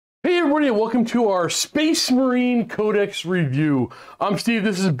everybody, and welcome to our Space Marine Codex review. I'm Steve,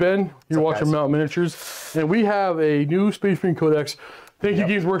 this is Ben. You're watching Mountain Miniatures, and we have a new Space Marine Codex. Thank you,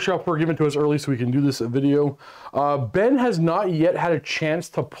 Games Workshop, for giving it to us early so we can do this video. Ben has not yet had a chance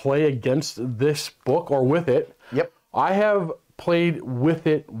to play against this book, or with it. Yep. I have played with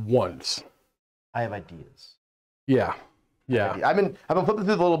it once. I have ideas. Yeah. Yeah. I've been flipping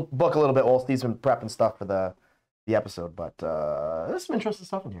through the little book a little bit while Steve's been prepping stuff for the episode, but there's some interesting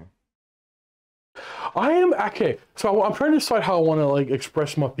stuff in here. I am okay. So I'm trying to decide how I want to like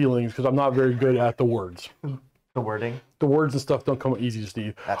express my feelings because I'm not very good at the words. The wording. The words and stuff don't come easy to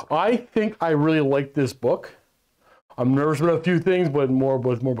Steve. I think I really like this book. I'm nervous about a few things, but more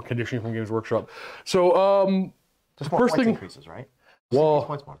conditioning from Games Workshop. So just more points increases, right? Well,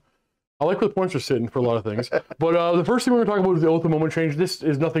 points more. I like where the points are sitting for a lot of things. But the first thing we're going to talk about is the Oath of Moment change. This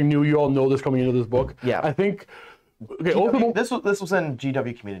is nothing new. You all know this coming into this book. Yeah. I think. Okay, this was in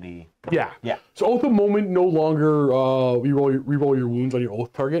GW community. Yeah. Yeah. So Oath of Moment no longer reroll your wounds on your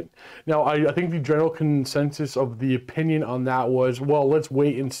oath target. Now I think the general consensus of the opinion on that was, well, let's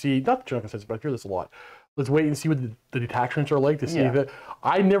wait and see. Not the general consensus, but I hear this a lot. Let's wait and see what the detachments are like to see if it.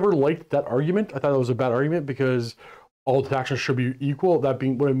 I never liked that argument. I thought it was a bad argument because all detachments should be equal. That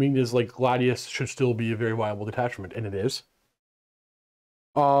being what I mean is like Gladius should still be a very viable detachment, and it is.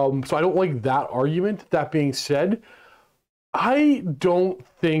 So I don't like that argument. That being said, I don't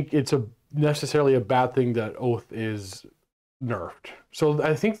think it's necessarily a bad thing that Oath is nerfed. So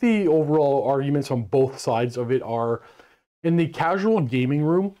I think the overall arguments on both sides of it are, in the casual gaming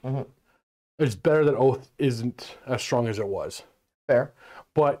room, it's better that Oath isn't as strong as it was. Fair.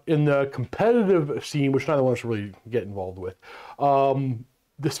 But in the competitive scene, which neither one of us really get involved with,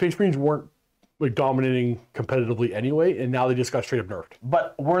 the Space Marines weren't like dominating competitively anyway, and now they just got straight up nerfed.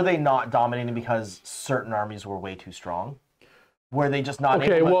 But were they not dominating because certain armies were way too strong? Were they just not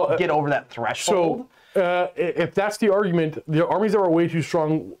able to get over that threshold? So, if that's the argument, the armies that were way too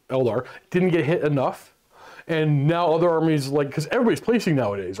strong, Eldar, didn't get hit enough, and now other armies, like, because everybody's placing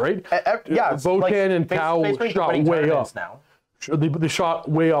nowadays, right? Yeah, Votan like, and Tau shot way up. Now. They shot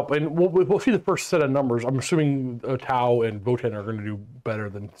way up, and we'll see the first set of numbers. I'm assuming Tau and Votan are going to do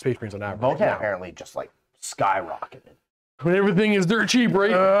better than Space Marines on average. Votan apparently just like skyrocketed. When everything is dirt cheap, right?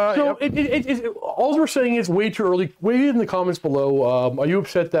 So all we're saying is way too early. Weigh in the comments below. Are you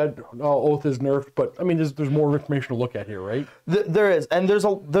upset that Oath is nerfed? But I mean, there's more information to look at here, right? There is, and there's a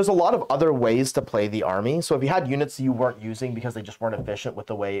lot of other ways to play the army. So if you had units you weren't using because they just weren't efficient with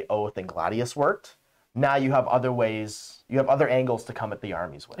the way Oath and Gladius worked, now you have other ways. You have other angles to come at the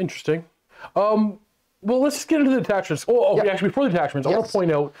armies with. Interesting. Well, let's just get into the detachments. Actually, before the detachments, I want to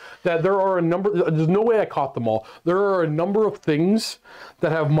point out that there are a number. There's no way I caught them all. There are a number of things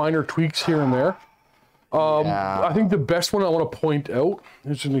that have minor tweaks here and there. I think the best one I want to point out,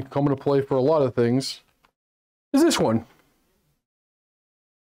 is going to come into play for a lot of things, is this one.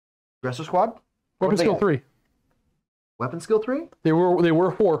 Aggressor Squad? Weapon skill 3. Weapon skill 3? They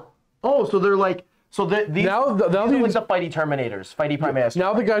were 4. Oh, so they're like... So these are like the fighty Terminators, fighty Primaris.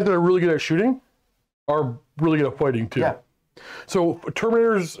 Now the guys that are really good at shooting are really good at fighting too. Yeah. So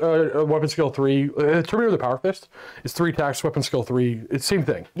Terminator's weapon skill 3, Terminator with the Power Fist is 3 attacks, weapon skill 3. It's the same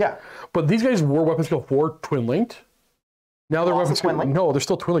thing. Yeah. But these guys were weapon skill 4 twin linked. Now they're weapon skill no, they're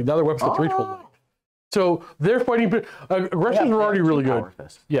still twin linked. Now they're weapon skill 3 twin linked. So they're fighting. Aggressors were already really good.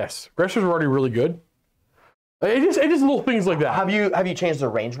 Yes, aggressors were already really good. It just little things like that. Have you changed the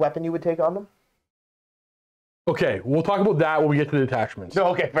ranged weapon you would take on them? Okay, we'll talk about that when we get to the detachments. No,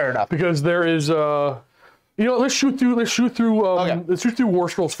 okay, fair enough. Because there is, let's shoot through War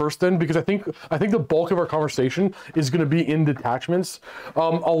Scrolls first, then, because I think the bulk of our conversation is going to be in detachments. A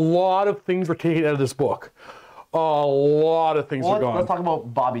lot of things were taken out of this book. A lot of things are gone. Let's talk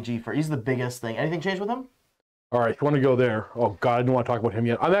about Bobby G first. He's the biggest thing. Anything changed with him? All right, you want to go there? Oh God, I don't want to talk about him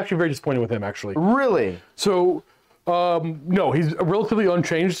yet. I'm actually very disappointed with him, actually. Really? So, no, he's relatively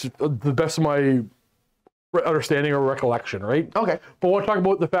unchanged. The best of my understanding or recollection, right? Okay. But I want to talk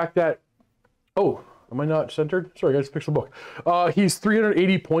about the fact that, am I not centered? Sorry, guys, fix the book. He's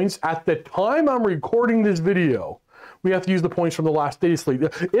 380 points. At the time I'm recording this video, we have to use the points from the last day's sleep.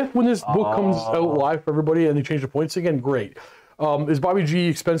 If when this book comes out live for everybody and they change the points again, great. Is Bobby G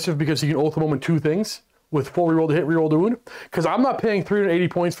expensive because he can Oath of Moment 2 things with full reroll to hit, reroll to wound? Because I'm not paying 380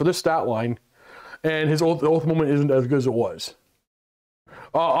 points for this stat line, and his Oath of Moment isn't as good as it was.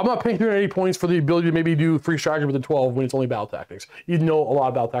 I'm not paying 380 points for the ability to maybe do free strategy within 12 when it's only battle tactics. You know a lot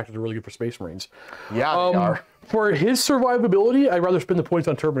of battle tactics are really good for Space Marines. Yeah, they are. For his survivability, I'd rather spend the points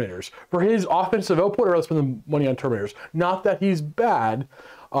on Terminators. For his offensive output, I'd rather spend the money on Terminators. Not that he's bad.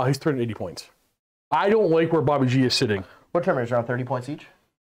 He's 380 points. I don't like where Bobby G is sitting. What Terminators? Around 30 points each?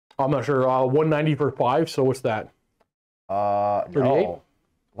 I'm not sure. 190 for 5. So what's that? 38. No.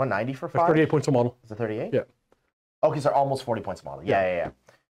 190 for 5. That's 38 points a model. Is it 38? Yeah. Okay, so almost 40 points a model. Yeah.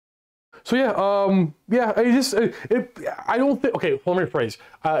 So yeah, I don't think. Okay, let me rephrase.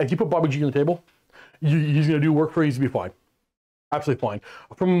 If you put Bobby G on the table, he's gonna do work for you. He's gonna be fine. Absolutely fine.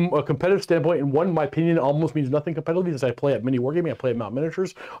 From a competitive standpoint, and one, my opinion almost means nothing competitively because I play at mini wargaming, I play at Mount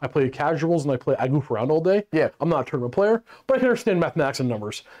Miniatures, I play casuals, and I goof around all day. Yeah. I'm not a tournament player, but I can understand mathematics and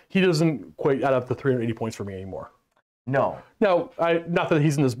numbers. He doesn't quite add up to 380 points for me anymore. No. Now, not that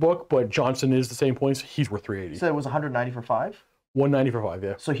he's in this book, but Johnson is the same points. He's worth 380. So it was 190 for 5? 190 for 5,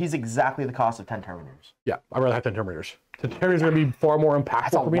 yeah. So he's exactly the cost of 10 Terminators. Yeah, I'd rather have 10 Terminators. 10 Terminators are going to be far more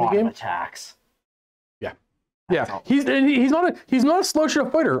impactful for me in the game. That's a lot of attacks. Yeah, he's not a slouch of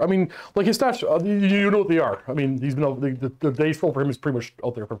a fighter. I mean, like his stats, you know what they are. I mean, he's been the base roll for him is pretty much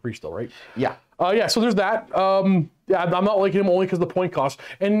out there for free still, right? Yeah. Yeah. So there's that. Yeah, I'm not liking him only because of the point cost,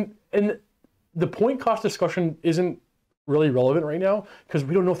 and the point cost discussion isn't really relevant right now because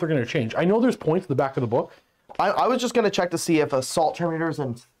we don't know if they're going to change. I know there's points at the back of the book. I was just going to check to see if Assault Terminators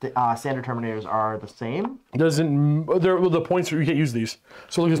and Standard Terminators are the same. The points, you can't use these.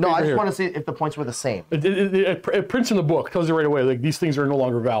 So look at this No, I just here. want to see if the points were the same. It prints in the book, tells you right away, like these things are no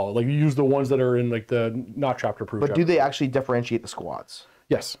longer valid. Like you use the ones that are in like the not chapter proof. But do they actually differentiate the squads?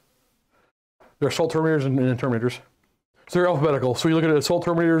 Yes. They're Assault Terminators and Terminators. So they're alphabetical. So you look at it, Assault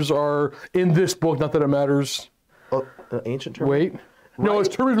Terminators are in this book, not that it matters. Oh, the Ancient Terminator? Wait. No,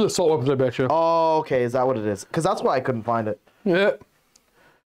 it's Terminators with assault weapons, I bet you. Oh, okay. Is that what it is? Because that's why I couldn't find it. Yeah.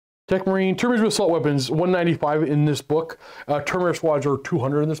 Tech Marine, Terminators with assault weapons, 195 in this book. Terminator squads are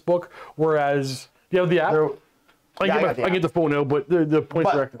 200 in this book. Whereas, do you have the app? I can get the phone out, but the points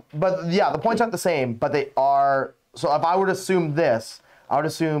are... But yeah, the points aren't the same, but they are... So if I were to assume this, I would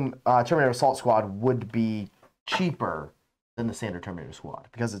assume Terminator Assault Squad would be cheaper than the Standard Terminator Squad,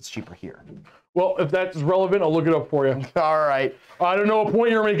 because it's cheaper here. Well, if that's relevant, I'll look it up for you. All right. I don't know what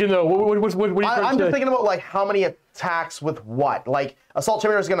point you're making, though. What are you trying to say? I'm just thinking about, like, how many attacks with what? Like, Assault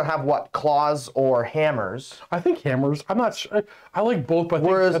Terminator is going to have, what, claws or hammers? I think hammers. I'm not sure. I like both, but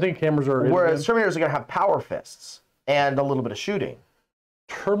I think hammers are... Whereas Terminators are going to have power fists and a little bit of shooting.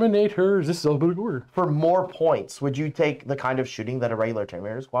 Terminators, this is a bit order. For more points, would you take the kind of shooting that a regular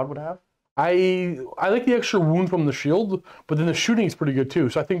Terminator squad would have? I like the extra wound from the shield, but then the shooting is pretty good too.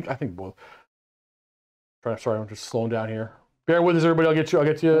 So I think both. Sorry, I'm just slowing down here. Bear with us, everybody. I'll get you.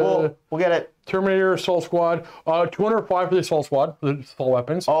 We'll get it. Terminator Assault Squad. 205 for the Assault Squad, for the assault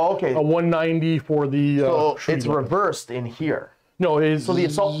weapons. Oh, okay. 190 for the. So it's reversed in here. No, it is. So the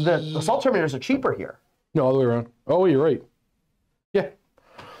assault Terminators are cheaper here. No, all the way around. Oh, you're right. Yeah.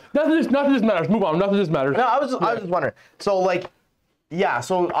 Nothing of this matters. Move on. Nothing of this matters. No, I was just wondering. So like, yeah.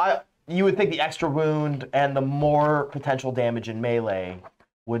 So you would think the extra wound and the more potential damage in melee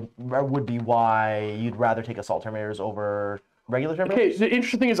would be why you'd rather take Assault Terminators over regular Terminators? Okay, the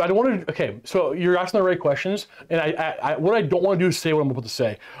interesting thing is I don't want to... Okay, so you're asking the right questions, and what I don't want to do is say what I'm about to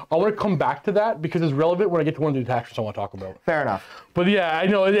say. I want to come back to that because it's relevant when I get to one of the attachments I want to talk about. Fair enough. But yeah, I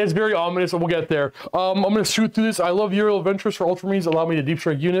know, it's very ominous, and we'll get there. I'm going to shoot through this. I love Uriel Adventures for Ultramarines, allow me to deep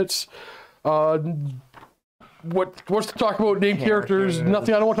strike units. What's to talk about named characters?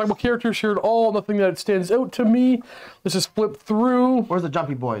 Nothing. I don't want to talk about characters here at all. Nothing that stands out to me. Let's just flip through. Where's the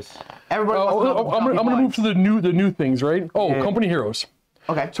jumpy boys? Everybody. I'm gonna move to the new things, right? Oh, yeah. Company heroes.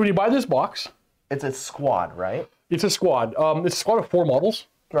 Okay. So when you buy this box, it's a squad, right? It's a squad. It's a squad of 4 models.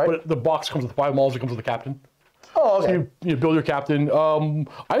 Right. But the box comes with 5 models. It comes with a captain. Oh, okay. So you build your captain.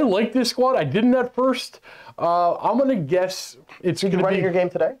 I like this squad. I didn't at first. I'm gonna guess it's gonna be. Did you write your game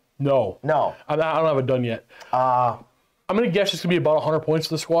today? No. No. I don't have it done yet. I'm going to guess it's going to be about 100 points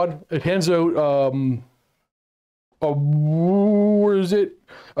to the squad. It hands out, where is it?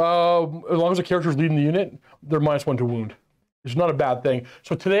 As long as the character's leading the unit, they're -1 to wound. It's not a bad thing.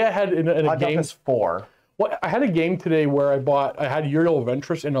 So today I had in a game... Is 4. Well, I had a game today where I had Uriel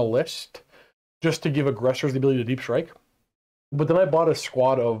Ventress in a list just to give aggressors the ability to deep strike. But then I bought a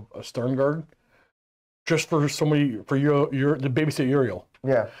squad of a Stern Guard just for somebody, to babysit Uriel.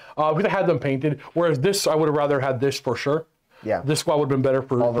 Yeah. Because I had them painted, whereas this, I would have rather had this for sure. Yeah. This squad would have been better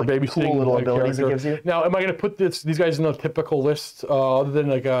for babysitting. Cool little abilities it gives you. Now, am I going to put these guys in a typical list other than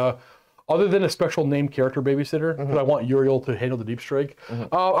a special named character babysitter? Because I want Uriel to handle the deep strike.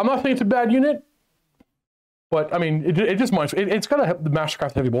 I'm not saying it's a bad unit, but I mean, it just minds. It's got the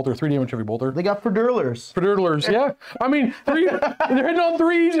Mastercraft Heavy Bolter, 3 damage Heavy Bolter. They got Verdurlers. Verdurlers, yeah. I mean, they're hitting on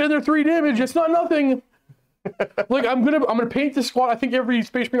 3s and they're 3 damage. It's not nothing. Like I'm gonna paint this squad. I think every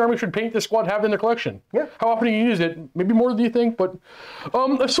Space Marine army should paint this squad, have it in their collection. Yeah. How often do you use it? Maybe more than you think. But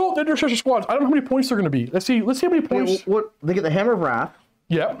Assault Intercessor squads. I don't know how many points they're gonna be. Let's see how many points. They get the Hammer of Wrath.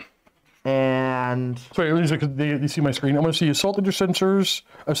 Yep. And Sorry, you see my screen. I'm going to see assault intercessors,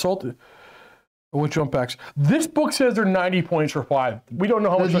 assault. With jump packs. This book says they're 90 points for 5. We don't know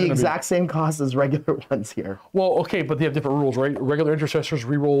how much. They're the exact same cost as regular ones here. Well, okay, but they have different rules, right? Regular intercessors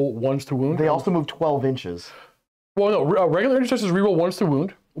reroll 1s to wound. They also move 12 inches. Well, no, regular intercessors reroll 1s to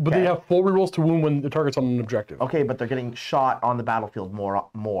wound, but they have full rerolls to wound when the target's on an objective. Okay, but they're getting shot on the battlefield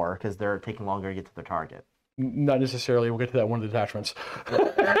more because they're taking longer to get to their target. Not necessarily. We'll get to that in one of the detachments.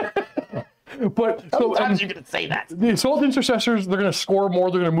 But so sometimes you're gonna say that. The assault intercessors, they're gonna score more,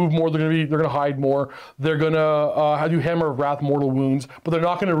 they're gonna move more, they're gonna hide more, they're gonna do hammer of wrath, mortal wounds, but they're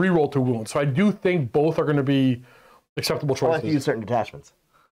not gonna reroll to wounds. So I do think both are gonna be acceptable choices. I'll have to use certain detachments.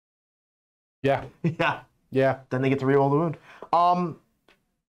 Yeah. Yeah. Then they get to reroll the wound.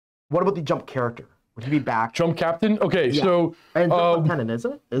 What about the jump character? Would he be back? Jump captain? Okay, so and jump lieutenant,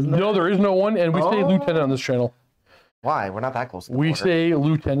 isn't it? Isn't no, there is no one, and we say lieutenant on this channel. Why? We're not that close to the We border. say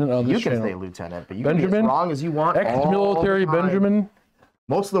lieutenant on this channel. You can say lieutenant, but you can be as wrong as you want. Ex-military Benjamin.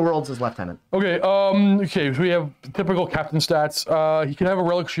 Most of the world says lieutenant. Okay, okay, so we have typical captain stats. He can have a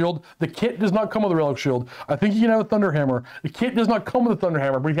relic shield. The kit does not come with a relic shield. I think he can have a thunder hammer. The kit does not come with a thunder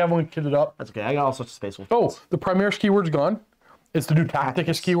hammer, but he can have one kitted up. That's okay. I got all sorts of space wolf. Oh, the Primaris keyword's gone. It's the new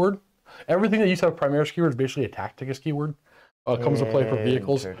Tacticus keyword. Everything that used to have Primaris keyword is basically a Tacticus keyword. Comes to play for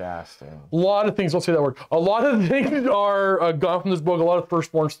vehicles. A lot of things, don't say that word. A lot of things are gone from this book, a lot of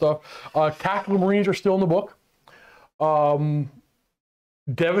firstborn stuff. Tactical Marines are still in the book.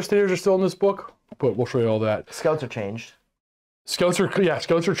 Devastators are still in this book, but we'll show you all that. Scouts are changed. Scouts are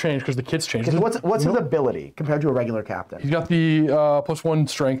changed because the kit's changed. What's his ability compared to a regular captain? He's got the +1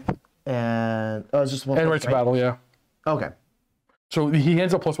 strength. And it's just one. And right to battle, yeah. Okay. So he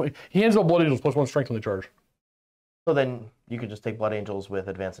hands up +1. He hands up Blood Angels +1 strength on the charge. So then you could just take Blood Angels with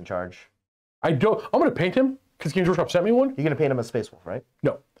advance and charge. I'm gonna paint him because Games Workshop sent me one. You're gonna paint him as Space Wolf, right?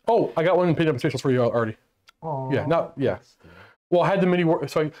 No. Oh, I got one painted up as Space Wolf for you already. Oh. Yeah. Well, I had the mini war.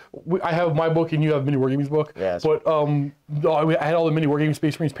 So I have my book and you have mini wargaming's book. Yeah. But I had all the mini wargaming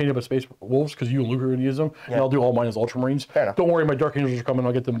Space Marines painted up as Space Wolves because you and Luke are gonna use them, and I'll do all mine as Ultramarines. Fair enough. Don't worry, my Dark Angels are coming.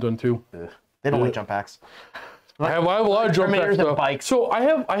 I'll get them done too. Ugh. They don't like jump packs. I have a lot of jump packs and bikes. So I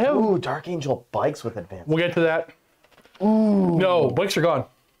have. Ooh, Dark Angel bikes with advance. We'll get to that. Ooh. No, bikes are gone.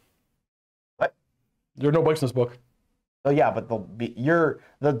 What? There are no bikes in this book. Oh yeah, but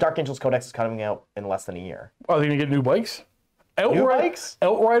the Dark Angels Codex is coming out in less than a year. Are they gonna get new bikes? New bikes?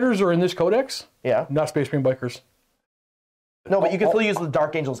 Outriders are in this codex. Yeah. Not Space Marine bikers. No, but you can still use the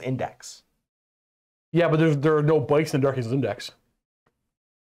Dark Angels Index. Yeah, but there are no bikes in the Dark Angels Index.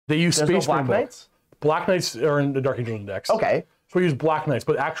 They use Space Marine Knights? Black Knights are in the Dark Angels Index. Okay. So we use Black Knights,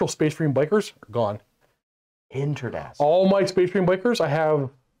 but actual Space Marine bikers are gone. Interdas. All my Space Marine bikers, I have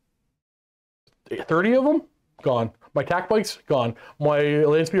 30 of them, gone. My tack bikes, gone. My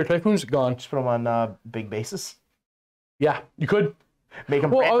Land Speeder Typhoons, gone. Just put them on big bases. Yeah, you could. Make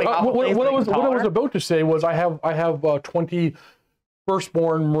them. What I was about to say was I have 20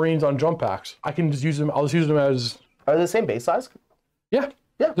 firstborn Marines on jump packs. I can just use them. I'll just use them as. Are they the same base size? Yeah.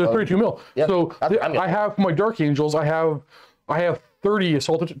 They're 32 mil. Yeah, so I have my Dark Angels. I have 30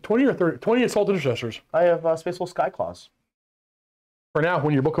 assault, 20 assault intercessors. I have Space Wolf Skyclaws. For now,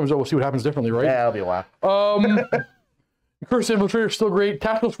 when your book comes out, we'll see what happens differently, right? Yeah, it'll be a while. Curse Infiltrator is still great.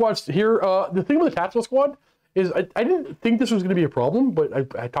 Tactical squads here. The thing with the tactical squad is I didn't think this was going to be a problem, but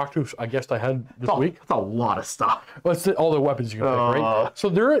I talked to a guest I had this week. That's a lot of stuff. Well, it's all the weapons you can pick, right? So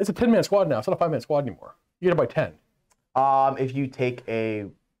it's a 10-man squad now. It's not a 5-man squad anymore. You get it by 10. If you take a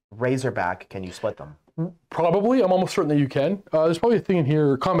Razorback, can you split them? Probably. I'm almost certain that you can. There's probably a thing in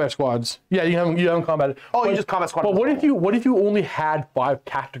here. Combat squads. Yeah, you haven't combated. Oh, you just combat squad. But what if you only had 5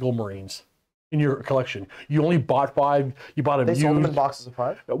 tactical Marines in your collection? You only bought 5. You bought them. They sold them in boxes of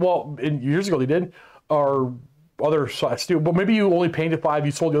 5. Well, years ago they did. Or other sites too. But maybe you only painted 5.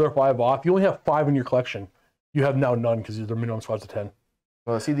 You sold the other 5 off. You only have 5 in your collection. You have now none because their minimum squad's of 10.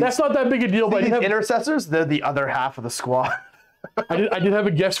 Well, see, that's not that big a deal. But intercessors, they're the other half of the squad. I did have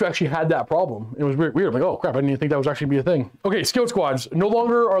a guest who actually had that problem. It was weird. I'm like, oh crap, I didn't even think that was actually be a thing. Okay, scout squads. No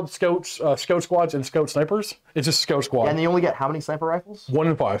longer are the scouts, scout squads and scout snipers. It's just scout squad. And you only get how many sniper rifles? 1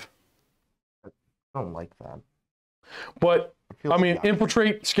 in 5. I don't like that. But I mean,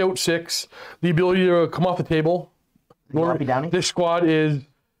 infiltrate, scout 6, the ability to come off the table. This squad is.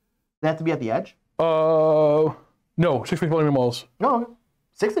 They have to be at the edge. No, 6 feet from enemy walls. No,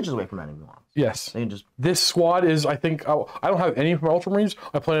 6 inches away from enemy walls. Yes. They can just. This squad is, I think, I don't have any from Ultramarines.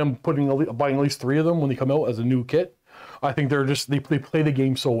 I plan on buying at least 3 of them when they come out as a new kit. I think they play the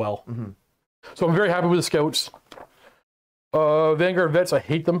game so well. Mm-hmm. So I'm very happy with the scouts. Vanguard vets, I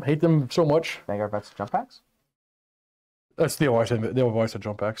hate them so much. Vanguard vets jump packs? That's the always said. They always said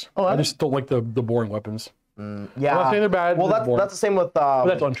jump packs. Oh, I just don't like the boring weapons. Yeah. I'm not saying they're bad. Well, that's the same with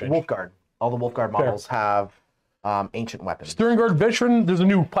that's unchanged. Wolfguard. All the Wolfguard models have ancient weapons. Sternguard Veteran, there's a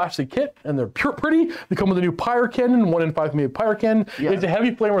new plastic kit, and they're pretty. They come with a new Pyre Cannon, 1 in 5 made Pyre Cannon. Yeah. It's a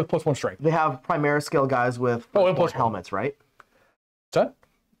heavy flamer with +1 strength. They have Primera scale guys with and plus helmets, right? What's that?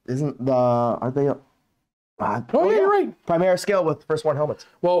 Isn't the are they? Yeah, you're right. Primera scale with first one helmets.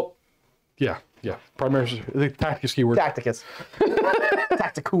 Well, yeah. Primary, the Tacticus keyword. Tacticus.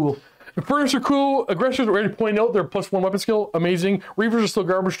 Tacticool. The furnace are cool. Aggressors are already pointing out their +1 weapon skill. Amazing. Reavers are still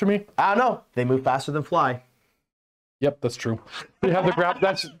garbage to me. I don't know. They move faster than fly. Yep, that's true. They have the grab.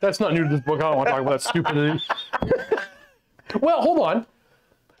 That's not new to this book. I don't want to talk about that stupidity. Well, hold on.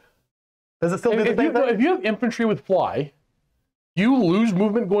 Does it still do the same thing? If you have infantry with fly, you lose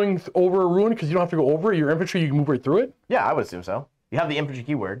movement going over a ruin because you don't have to go over it. Your infantry, you can move right through it. Yeah, I would assume so. You have the infantry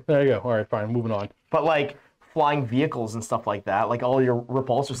keyword. There you go. All right, fine. Moving on. But like flying vehicles and stuff like that, like all your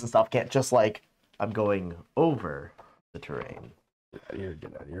repulsors and stuff can't just like, I'm going over the terrain.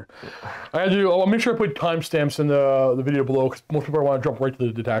 Get out of here. I'll make sure I put timestamps in the video below because most people want to jump right to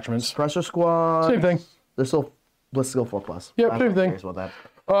the detachments. Pressure squad. Same thing. They're still Bliss skill 4+. Yep, same thing. About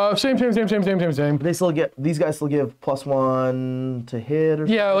that. Same. They still get, these guys still give +1 to hit or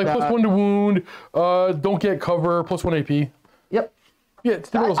Yeah, like that. +1 to wound. Don't get cover. +1 AP. Yep. Yeah,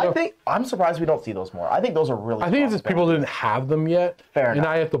 it's typical I stuff. think I'm surprised we don't see those more. I think those are really. I think it's just people didn't have them yet. Fair and enough.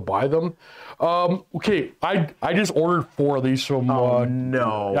 I have to buy them. Okay, I just ordered 4 of these from.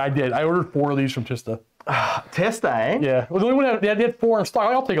 No. I did. I ordered 4 of these from Tista. Tista, eh? Yeah. Well, the only one they had 4 in stock.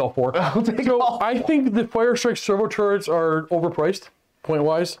 I'll take all 4. I think the Fire Strike servo turrets are overpriced, point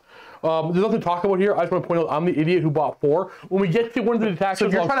wise. There's nothing to talk about here. I just want to point out I'm the idiot who bought 4. When we get to one of the detachments, So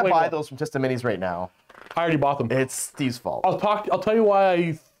if you're trying to buy those from Tista Minis right now, I already bought them. it's Steve's fault. I'll tell you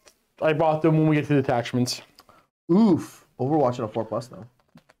why I bought them when we get to the attachments. Oof. Overwatch at a 4+ though.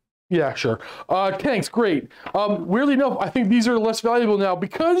 Yeah, sure. Tanks, great. Weirdly enough, I think these are less valuable now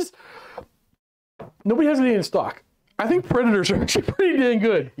because nobody has any in stock. I think Predators are actually pretty dang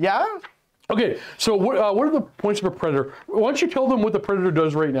good. Yeah? Okay, so what are the points of a Predator? Why don't you tell them what the Predator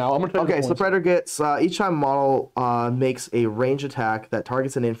does right now? I'm gonna tell you. Okay, so the Predator gets, each time model makes a range attack that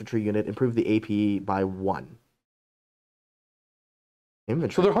targets an infantry unit, improve the AP by 1.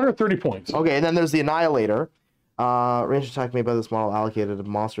 Infantry. So they're 130 points. Okay, and then there's the Annihilator. Range attack made by this model allocated a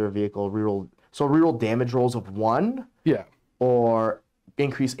monster or vehicle reroll. So reroll damage rolls of 1 Yeah. or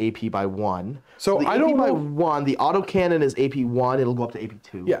increase AP by 1. So the I AP don't by know. 1, the autocannon is AP 1, it'll go up to AP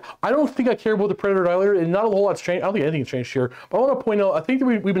 2. Yeah, I don't think I care about the Predator Annihilator, and not a whole lot's changed. I don't think anything's changed here. But I want to point out, I think that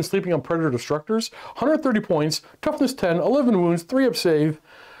we've been sleeping on Predator Destructors. 130 points, toughness 10, 11 wounds, 3 up save.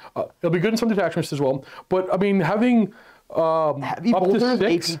 It'll be good in some detachments as well. But I mean, having Heavy up to bolters,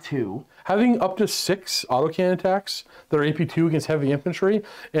 6, AP 2. having up to 6 autocannon attacks that are AP 2 against heavy infantry,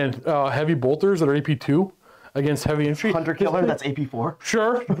 and heavy bolters that are AP 2 against heavy infantry. Hunter Killer, that's AP 4.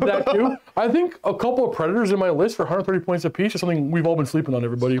 Sure, that too. I think a couple of Predators in my list for 130 points apiece is something we've all been sleeping on,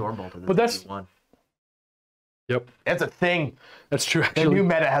 everybody. Stormbolter, But that's... AP1. Yep. It's a thing. That's true, The actually. new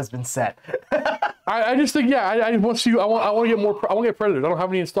meta has been set. I just think, yeah, I want to see, I want to get more, I want to get Predators. I don't have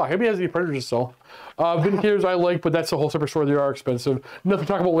any in stock. Maybe has any Predators to sell. Vindicators I like, but that's a whole separate story. They are expensive. Nothing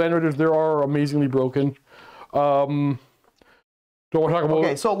to talk about Land Raiders. They are amazingly broken. Don't want to talk about...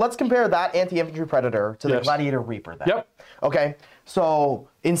 Okay, so let's compare that anti-infantry Predator to the Yes. Gladiator Reaper then. Yep. Okay, so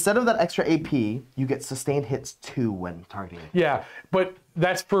instead of that extra AP, you get sustained hits 2 when targeting it. Yeah, but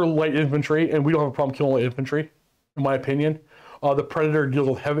that's for light infantry, and we don't have a problem killing light infantry, in my opinion. The Predator deals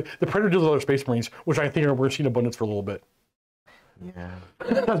with heavy... The Predator deals with other Space Marines, which I think we're seeing abundance for a little bit. Yeah.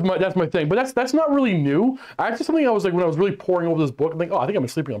 That's my thing. But that's not really new. Actually, something I was like, when I was really poring over this book, I'm like, oh, I think I've been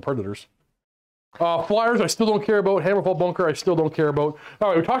sleeping on Predators. Flyers, I still don't care about. Hammerfall Bunker, I still don't care about. All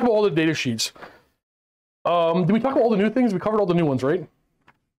right, we talked about all the data sheets. Did we talk about all the new things? We covered all the new ones, right?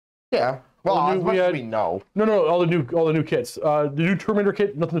 Yeah. Well, All the as new- much we as had- we know. No, all the new kits. The new Terminator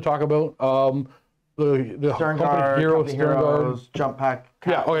kit, nothing to talk about. The Sternguard, Company Heroes, Jump Pack.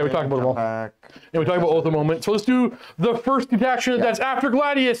 Yeah, okay, we talked about it all. Pack. and we talked about Oath a moment. So let's do the first detachment that's after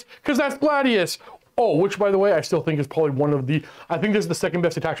Gladius, because that's Gladius. Oh, which, by the way, I still think is probably one of the... I think this is the second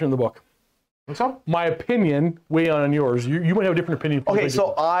best detachment in the book. Think so? My opinion, way on yours. You might have a different opinion. Okay,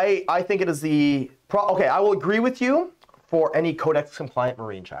 so I think it is the... Okay, I will agree with you for any Codex compliant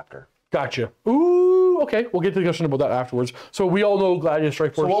Marine chapter. Gotcha. Ooh, okay. We'll get to the discussion about that afterwards. So we all know Gladius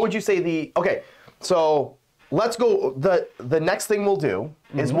Strike Force. So what would you say the... Okay, so let's go... The next thing we'll do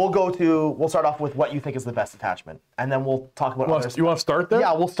is we'll start off with what you think is the best attachment. And then we'll talk about others. You want to start there?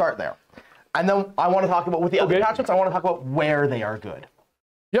 Yeah, we'll start there. And then I want to talk about, with the other attachments, I want to talk about where they are good.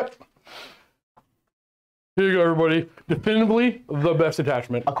 Yep. Here you go, everybody. Definitively the best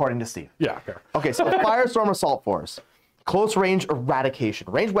attachment. According to Steve. Yeah, fair. Okay, so Firestorm Assault Force. Close range eradication.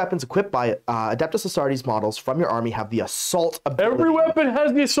 Ranged weapons equipped by Adeptus Astartes models from your army have the assault ability. Every weapon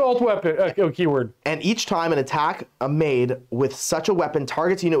has the assault weapon keyword. And each time an attack made with such a weapon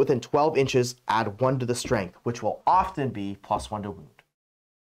targets a unit within 12 inches, add 1 to the strength, which will often be +1 to wound.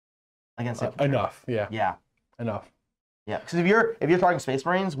 Against infantry. Enough, yeah. Yeah. Enough. Yeah, because if you're targeting Space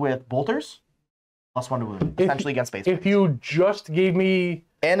Marines with bolters, +1 to wound, essentially against Space Marines. If you just gave me...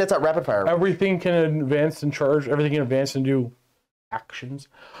 And it's at rapid fire. Everything can advance and charge. Everything can advance and do actions.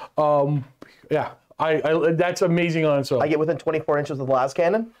 Yeah, I that's amazing on its own. I get within 24 inches of the las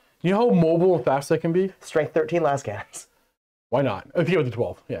cannon. You know how mobile and fast that can be? Strength 13 las cannons. Why not? If you go to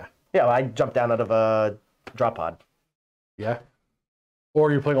 12, yeah. Yeah, well, I jumped down out of a drop pod. Yeah.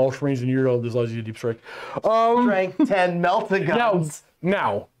 Or you're playing Ultramarines and you're this allows you to deep strike. Strength 10 melted guns.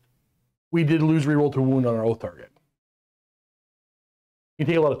 Now, we did lose reroll to wound on our oath target. You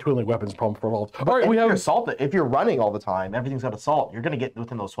take a lot of twiddling weapons, problem for all. All right, we have assault. If you're running all the time, everything's got assault. You're going to get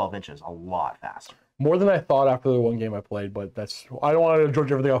within those 12 inches a lot faster. More than I thought after the one game I played, but that's I don't want to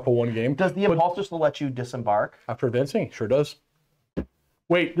judge everything off of one game. Does the Impulsor still let you disembark after advancing? Sure does.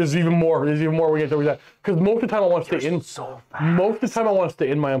 Wait, there's even more. There's even more we get to that because most of the time I want to stay in. So fast. Most of the time I want to stay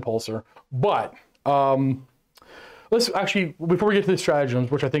in my Impulsor, but let's actually, before we get to the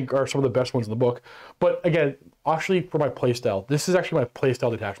stratagems, which I think are some of the best ones in the book, but again, actually for my playstyle, this is actually my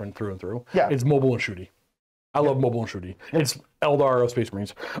playstyle detachment through and through. Yeah. It's mobile and shooty. I love mobile and shooty. It's Eldar of Space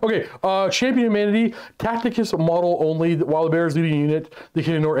Marines. Okay, Champion Humanity, Tacticus model only. While the bear is leading a unit, they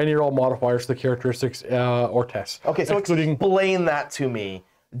can ignore any or all modifiers to the characteristics or tests. Okay, so explain that to me.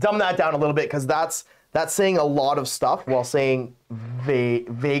 Dumb that down a little bit, because that's saying a lot of stuff while saying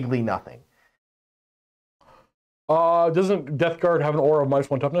vaguely nothing. Doesn't Death Guard have an aura of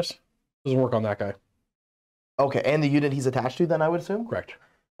 -1 toughness? Doesn't work on that guy. Okay, and the unit he's attached to, then I would assume? Correct.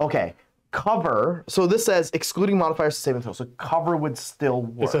 Okay, cover. So this says excluding modifiers to saving throw. So cover would still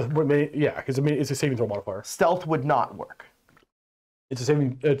work. It says, yeah, because I mean, it's a saving throw modifier. Stealth would not work. It's a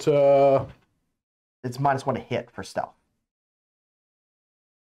saving. It's -1 to hit for stealth.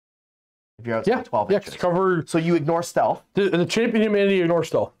 If you're outside 12 inches. Yeah, cover. So you ignore stealth. The Champion Humanity ignores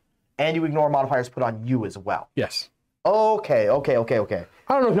stealth. And you ignore modifiers put on you as well. Yes. Okay.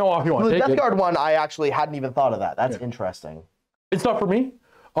 I don't know if you want to The take Death it. Guard one, I actually hadn't even thought of that. That's interesting. It's not for me.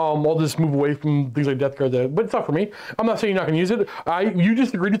 I'll just move away from things like Death Guard, but it's not for me. I'm not saying you're not going to use it. You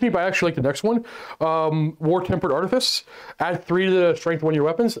disagreed with me, but I actually like the next one. War Tempered Artifice. Add 3 to the strength of one of your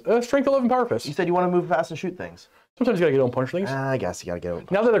weapons. Strength 11 Power Fist. You said you want to move fast and shoot things. Sometimes you got to get out and punch things. I guess you got to get out and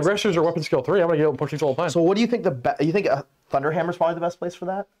punch Now that aggressors are weapon skill 3, I'm going to get out and punch things all the time. So what do you think you think Thunderhammer's probably the best place for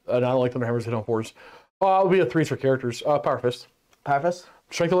that? I don't like Thunderhammers hit on 4s. It'll be a 3s for characters. Power Fist. Power Fist?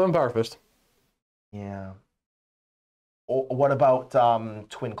 Strength 11 Power Fist. Yeah. What about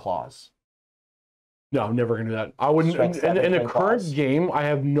Twin Claws? No, I'm never going to do that. I wouldn't. In the current game, I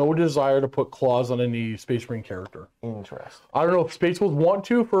have no desire to put claws on any Space Marine character. Interesting. I don't know if Space Wolves want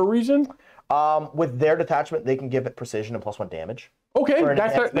to for a reason. With their detachment, they can give it precision and +1 damage. Okay,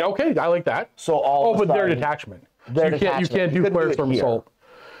 okay, I like that. So all. But their detachment. You can't do Firestorm Assault.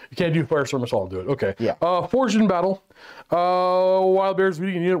 You can't do Firestorm Assault and do it. Okay. Yeah. Forged in Battle. Wild Bears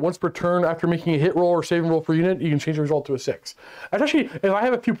leading a unit once per turn after making a hit roll or saving roll for unit, you can change the result to a 6. That's actually, if I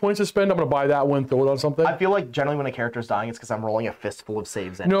have a few points to spend, I'm going to buy that one, throw it on something. I feel like generally when a character is dying, it's because I'm rolling a fistful of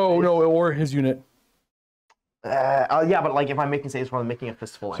saves. No, or his unit. Yeah, but like if I'm making saves while I'm making a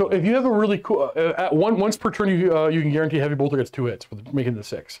fistful. So if you have a really cool, once per turn, you can guarantee heavy bolter gets 2 hits with making the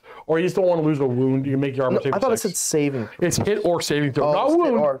 6. Or you just don't want to lose a wound, you can make your armor save. I thought it said saving. It's hit or saving throw, not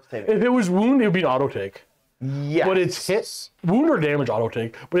wound. If it was wound, it would be an auto take. Yes. But it's hit, wound or damage auto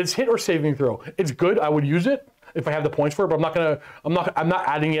take. But it's hit or saving throw. It's good. I would use it if I have the points for it. But I'm not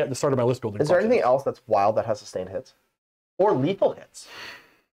adding it at the start of my list building. Is there anything else that's wild that has sustained hits, or lethal hits?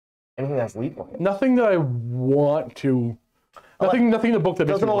 Anything that's lethal hits? Nothing that I want to. Nothing in the book that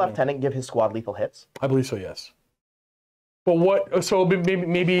doesn't a lieutenant give his squad lethal hits? I believe so. Yes. But what? So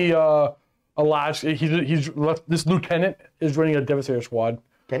maybe a last. He's left. This lieutenant is running a Devastator squad.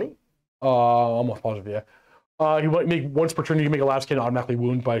 Can he? Almost positive. Yeah. He might make once per turn. You can make a last cannon automatically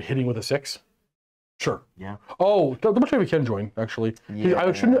wound by hitting with a 6. Sure. Yeah. Oh, how much have can join actually? Yeah.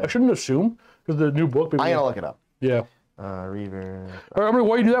 I shouldn't assume because the new book. I'm gonna look it up. Yeah. Reaver. All right,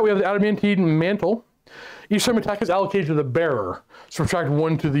 while you do that, we have the adamantine mantle. Each time attack is allocated to the bearer. Subtract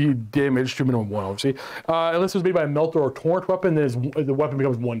 1 to the damage to minimum 1, obviously. Unless it's made by a melter or torrent weapon, then the weapon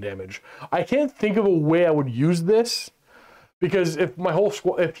becomes 1 damage. I can't think of a way I would use this because if my whole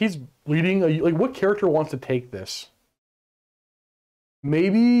squad, if he's leading, like what character wants to take this?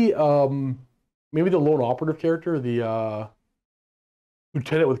 Maybe maybe the lone operative character, the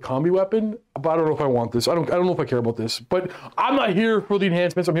lieutenant with combi weapon, but I don't know if I want this. I don't know if I care about this. But I'm not here for the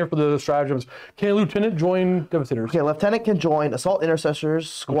enhancements. I'm here for the stratagems. Can a lieutenant join Devastators? Okay, lieutenant can join Assault Intercessors,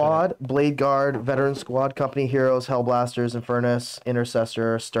 Squad, Blade Guard, Veteran Squad, Company Heroes, Hellblasters, Infernus,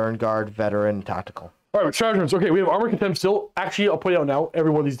 Intercessor, Stern Guard, Veteran, Tactical. All right, stratagems. Okay, we have Armor Contempt still. Actually, I'll point out now,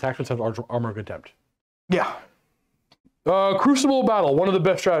 every one of these attachments has Armor Contempt. Yeah. Crucible Battle, one of the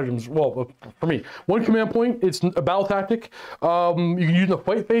best stratagems. Well, for me, one command point. It's a battle tactic. You can use in the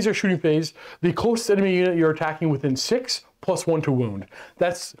fight phase or shooting phase. The closest enemy unit you're attacking within 6 + 1 to wound.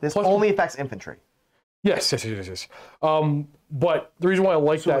 This only affects infantry. Yes. But the reason why I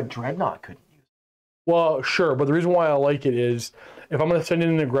like that, a dreadnought couldn't use. Well, sure, but the reason why I like it is if I'm going to send in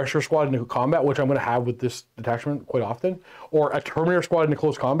an aggressor squad into combat, which I'm going to have with this detachment quite often, or a Terminator squad into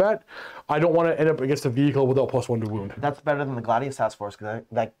close combat, I don't want to end up against a vehicle without +1 to wound. That's better than the Gladius Task Force because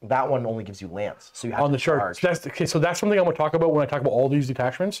that one only gives you lance, so you have on to the chart. So that's something I'm going to talk about when I talk about all these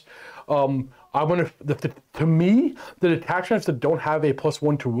detachments. I'm going to me, the detachments that don't have a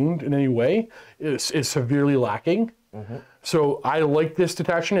 +1 to wound in any way is severely lacking. Mm-hmm. So I like this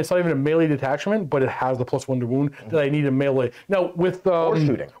detachment. It's not even a melee detachment, but it has the +1 to wound that I need in melee. Now with or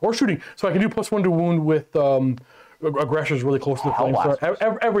shooting. So I can do +1 to wound with aggressors really close to the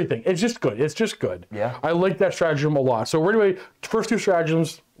flame. Everything. It's just good. Yeah. I like that stratagem a lot. So anyway, first two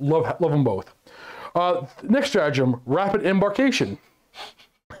stratagems, love them both. Next stratagem, rapid embarkation.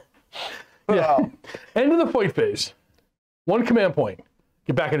 Yeah. End of the fight phase. One command point.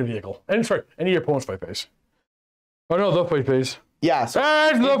 Get back in the vehicle. And sorry, any of your opponent's fight phase. Oh no, the fight phase. Yeah, so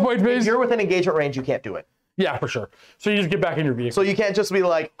the fight phase. If you're within engagement range, you can't do it. Yeah, for sure. So you just get back in your vehicle. So you can't just be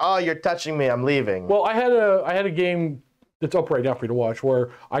like, oh, you're touching me, I'm leaving. Well, I had a game that's up right now for you to watch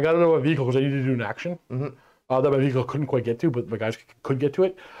where I got out of a vehicle because I needed to do an action that my vehicle couldn't quite get to, but my guys could get to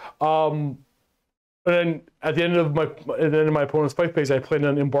it. And then at the end of my opponent's fight phase, I planned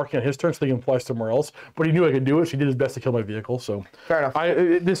on embarking on his turn so they can fly somewhere else. But he knew I could do it, so he did his best to kill my vehicle. So fair enough.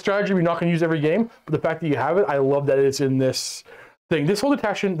 This strategy you're not going to use every game, but the fact that you have it, I love that it's in this thing. This whole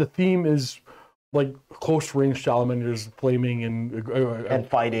detachment, the theme is like close range salamanders flaming and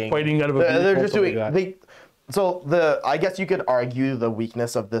fighting out of a vehicle. They're just doing I guess you could argue the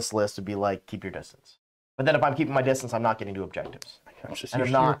weakness of this list would be like keep your distance. But then if I'm keeping my distance, I'm not getting to objectives.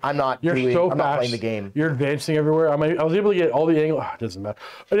 I'm not playing the game. You're advancing everywhere. I was able to get all the angles. It doesn't matter.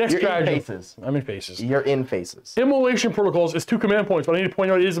 You're in phases. I'm in phases. You're in phases. Immolation protocols is 2 command points, but I need to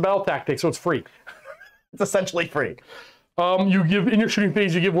point out it is a battle tactic, so it's free. It's essentially free. You give in your shooting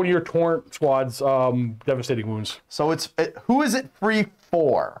phase, you give one of your torrent squads devastating wounds. So who is it free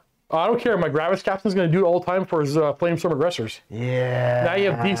for? I don't care. My Gravis captain's going to do it all the time for his Flamestorm aggressors. Yeah. Now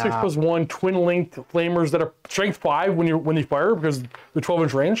you have D6 + 1 twin-linked flamers that are strength 5 when they fire because they're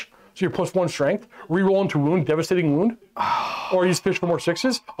 12-inch range. So you're +1 strength. Reroll into wound, devastating wound. Or use fish for more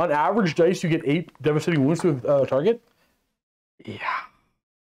 6s. On average dice, you get 8 devastating wounds to a target. Yeah.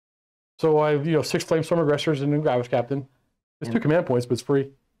 So I have 6 Flamestorm aggressors and a Gravis captain. It's 2 command points, but it's free.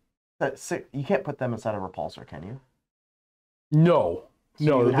 You can't put them inside a repulsor, can you? No.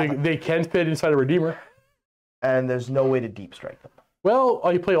 So they can fit inside a Redeemer. And there's no way to deep strike them. Well,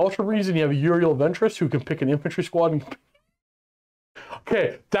 you play Ultramarines and you have Uriel Ventress who can pick an infantry squad.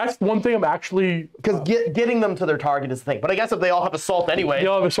 Okay, that's one thing I'm actually... Because getting them to their target is the thing. But I guess if they all have assault anyway... They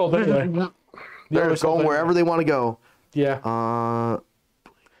all have assault anyway. They're going wherever they want to go. Yeah.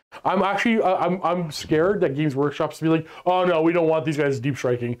 I'm scared that Games Workshop's to be like, oh no, we don't want these guys deep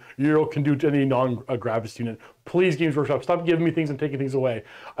striking. Uriel can do to any non-Gravis unit. Please, Games Workshop, stop giving me things and taking things away.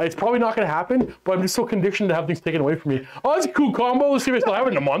 It's probably not going to happen, but I'm just so conditioned to have things taken away from me. Oh, that's a cool combo. Let's see if I still have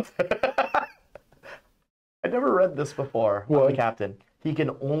it in a month. I never read this before. What? The captain. He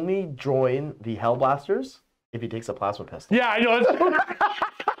can only join the Hellblasters if he takes a plasma pistol. Yeah, I know.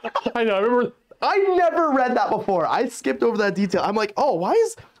 I know. I remember. I never read that before. I skipped over that detail. I'm like, oh, why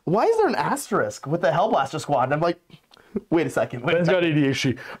is there an asterisk with the Hellblaster squad? And I'm like, wait a second. Ben's got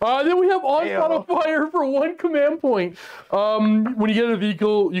ADHD. Then we have Onslaught of Fire for 1 command point. When you get in a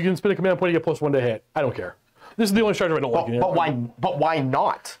vehicle, you can spend a command point, you get +1 to hit. I don't care. This is the only strategy I don't like. But why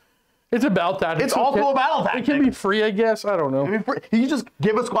not? It's a battle tactic. It's also a battle tactic. It can be free, I guess. I don't know. You just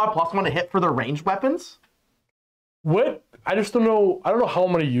give a squad +1 to hit for their ranged weapons? What? I just don't know. I don't know how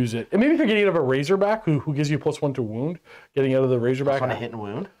I'm going to use it. And maybe if you're getting out of a Razorback who gives you +1 to wound, getting out of the Razorback. +1 to hit and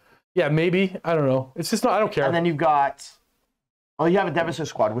wound? Yeah, maybe. I don't know. It's just not, I don't care. And then you've got, you have a Devastator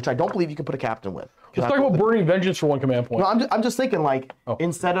squad, which I don't believe you can put a captain with. Let's talk about Burning Vengeance for 1 command point. No, I'm just thinking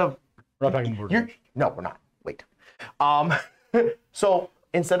instead of. We're not talking Burning Vengeance. No, we're not. Wait. So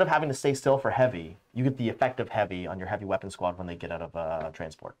instead of having to stay still for heavy, you get the effect of heavy on your heavy weapon squad when they get out of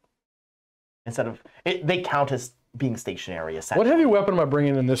transport. instead of it. They count as being stationary. What Essentially, heavy weapon am I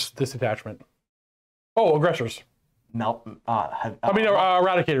bringing in this attachment? Oh, aggressors.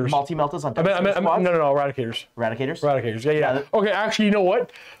 Eradicators. Multi-meltas on no, eradicators. Eradicators? Eradicators, yeah. Okay, actually, you know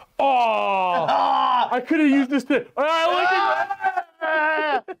what? Oh, I could have used this to.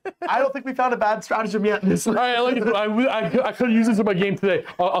 I don't think we found a bad stratagem yet in this. All right, I could have used this in my game today.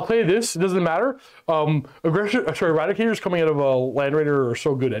 I'll tell you this, it doesn't matter. Eradicators coming out of a Land Raider are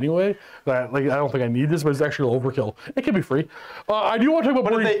so good anyway that I don't think I need this, but it's actually overkill. It can be free. I do want to talk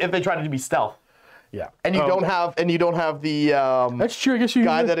about. What if they try to be stealth? Yeah, and you don't have the that's true. I guess you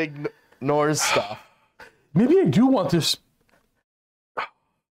guy that ignores stuff. Maybe I do want this.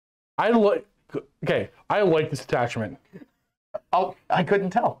 I like this attachment. Oh, I couldn't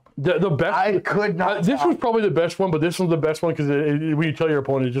tell. The best. I could not. This was probably the best one, but this one's the best one because when you tell your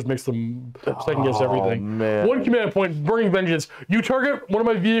opponent, it just makes them second guess everything. Man. One command point: Burning Vengeance. You target one of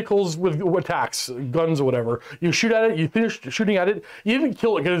my vehicles with attacks, guns or whatever. You shoot at it. You finish shooting at it. You didn't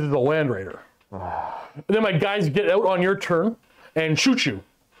kill it because it's a Land Raider. And then my guys get out on your turn and shoot you.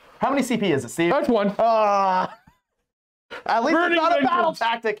 How many CP is it, Steve? That's one. At least it's not a battle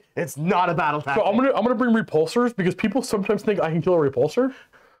tactic. It's not a battle tactic. So I'm gonna bring repulsors because people sometimes think I can kill a repulsor.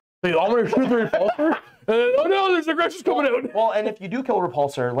 I'm gonna shoot the repulsor, and then, oh no, there's aggressors coming out. Well, and if you do kill a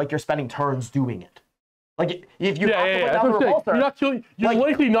repulsor, like you're spending turns doing it. Like if you have to put down the repulsor, you're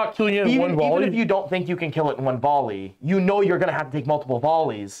likely not killing it in one volley. Even if you don't think you can kill it in one volley, you know you're gonna have to take multiple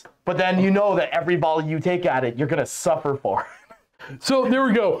volleys. But then you know that every volley you take at it, you're gonna suffer for. So there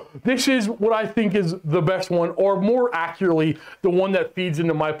we go. This is what I think is the best one, or more accurately, the one that feeds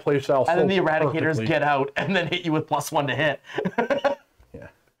into my playstyle. And then the Eradicators get out and then hit you with +1 to hit. Yeah.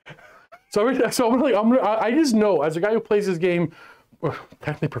 So I just know, as a guy who plays this game,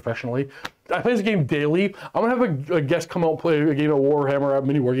 technically professionally, I play this game daily. I'm gonna have a guest come out and play a game of Warhammer,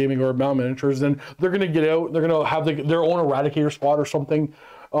 mini wargaming, or Mountain Miniatures. Then they're gonna get out. They're gonna have their own Eradicator spot or something.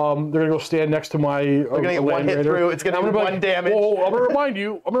 They're gonna go stand next to my. They're gonna get one hit through. It's gonna be one damage. Whoa, I'm gonna remind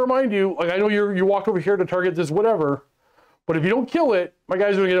you. Like I know you walked over here to target this whatever, but if you don't kill it, my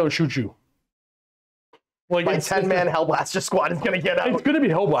guy's gonna get out and shoot you. Like my 10-man Hellblaster squad is gonna get out. It's gonna be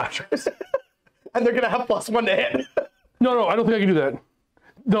Hellblasters, and they're gonna have +1 to hit. No, I don't think I can do that.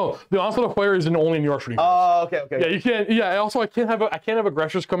 No, the onslaught of fire is only in your shooting. Oh, okay. Yeah, you can't. Yeah, also I can't have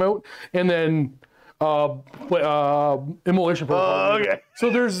aggressors come out and then. Immolation protocol. Okay.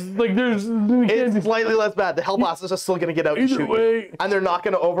 So there's it's slightly less bad. The Hellblasters are still going to get out and shoot you. And they're not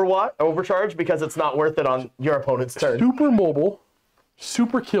going to overcharge because it's not worth it on your opponent's turn. Super mobile,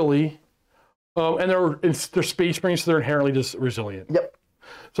 super killy, and they're space marines, so they're inherently just resilient. Yep.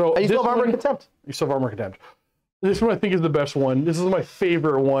 So and you still have armor and contempt. You still have armor and contempt. This one I think is the best one. This is my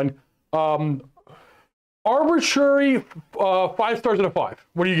favorite one. Arbitrary 5 stars out of 5.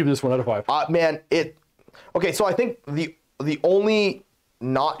 What do you give this one out of 5? Okay, so I think the only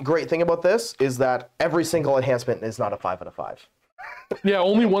not great thing about this is that every single enhancement is not a 5 out of 5. Yeah,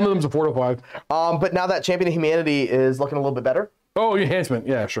 only one of them is a 4 out of 5. But now that Champion of Humanity is looking a little bit better. Oh, enhancement.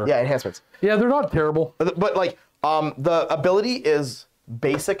 Yeah, sure. Yeah, enhancements. Yeah, they're not terrible. But like, the ability is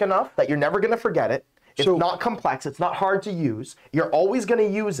basic enough that you're never going to forget it. It's not complex. It's not hard to use. You're always going to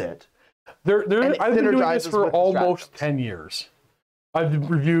use it. I've been doing this for almost 10 years. I've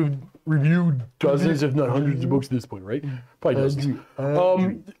reviewed dozens, if not hundreds of books at this point, right? Probably dozens.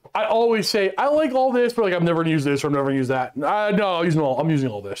 I always say, I like all this, but like I'm never going to use this or I'm never going to use that. No, I'll use them all. I'm using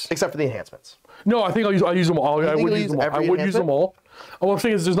all this. Except for the enhancements. No, I think I'll use them all. I would use them all. I would use them all. What I'm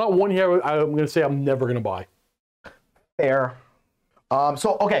saying is there's not one here I'm going to say I'm never going to buy. Fair.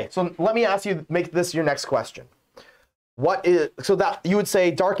 So let me ask you, make this your next question. That you would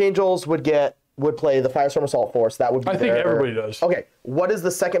say Dark Angels would play the Firestorm Assault Force. That would be I think everybody does. Okay. What is the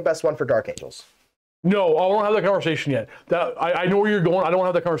second best one for Dark Angels? No, I don't have that conversation yet. I know where you're going. I don't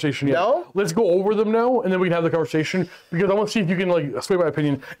have that conversation yet. No? Let's go over them now, and then we can have the conversation, because I want to see if you can sway my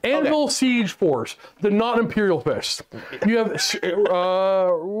opinion. Anvil Siege Force, the non-Imperial Fist. You have Shield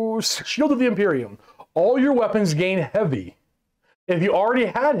of the Imperium. All your weapons gain heavy. If you already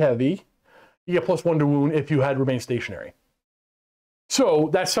had heavy, you get +1 to wound if you had remained stationary. So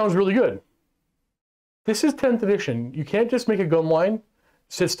that sounds really good. This is 10th edition. You can't just make a gun line,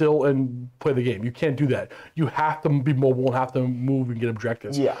 sit still, and play the game. You can't do that. You have to be mobile and have to move and get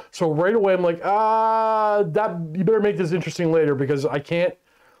objectives. Yeah. So right away, I'm like, you better make this interesting later, because I can't.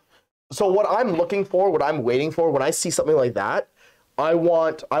 So what I'm looking for, what I'm waiting for, when I see something like that, I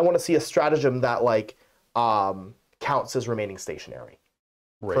want to see a stratagem that counts as remaining stationary.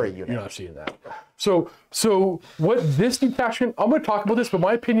 Right. For a unit. You're not seeing that. So what this detachment, I'm going to talk about this, but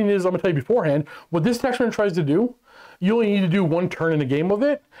my opinion is, I'm going to tell you beforehand, what this detachment tries to do you only need to do 1 turn in a game of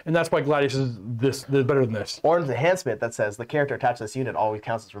it, and that's why Gladius is better than this. Or an enhancement that says the character attached to this unit always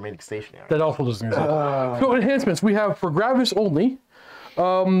counts as remaining stationary. That also doesn't exist. So enhancements, we have for Gravis only,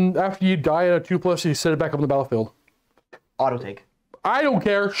 after you die at a 2+, you set it back up on the battlefield. Auto take. I don't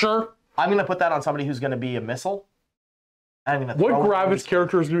care, sure. I'm going to put that on somebody who's going to be a missile. I'm gonna what Gravis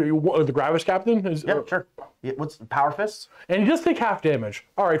character is going to be? The Gravis captain? Yep, sure. What's Power Fists? And you just take half damage.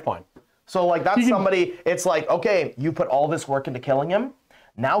 All right, fine. So, like, that's somebody, it's like, okay, you put all this work into killing him.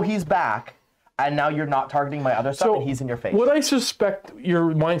 Now he's back, and now you're not targeting my other stuff, and he's in your face. What I suspect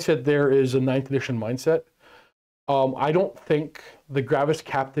your mindset there is a 9th edition mindset. I don't think the Gravis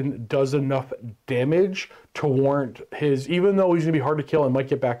captain does enough damage to warrant his, even though he's going to be hard to kill and might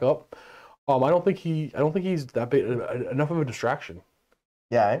get back up. I don't think he's that big, enough of a distraction.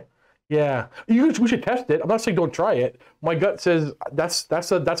 Yeah. Eh? Yeah, we should test it. I'm not saying don't try it. My gut says that's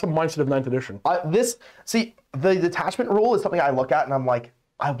a mindset of 9th edition. The detachment rule is something I look at and I'm like,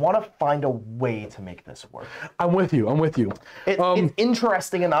 I want to find a way to make this work. I'm with you. It's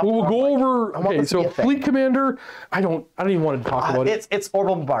interesting enough. We'll go over. Okay, so fleet commander. I don't even want to talk about it. It's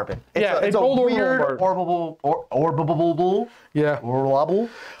orbital bombardment. It's a weird orbital. Yeah. Orbital.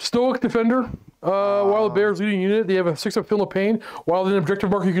 Stoic defender. While the bear's leading unit, they have a 6-up feel no pain. While in an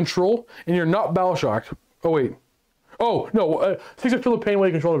objective mark you control, and you're not battle shocked. Oh wait. Oh, no, 6 feel of pain while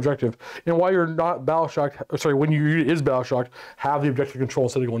you control an objective. And while you're not battle shocked, when your unit is battle shocked, have the objective control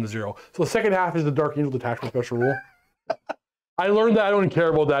instead of going to 0. So the second half is the Dark Angel detachment special rule. I learned that. I don't even care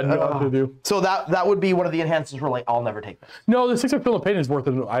about that. So that would be one of the enhancements where, like, I'll never take this. No, the 6 feel of pain is worth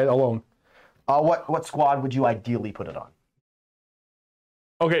it alone. What squad would you ideally put it on?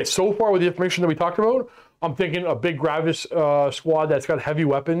 Okay, so far with the information that we talked about, I'm thinking a big Gravis squad that's got heavy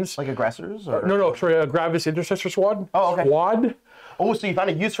weapons. Like aggressors? Or? No, sorry, a Gravis intercessor squad. Oh, okay. Squad. Oh, so you found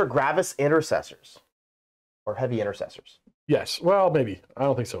a use for Gravis intercessors. Or heavy intercessors. Yes, well, maybe. I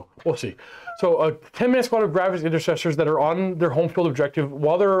don't think so. We'll see. So a 10-man squad of Gravis intercessors that are on their home field objective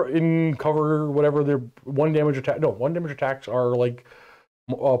while they're in cover, whatever, their 1 damage attack. No, 1 damage attacks are like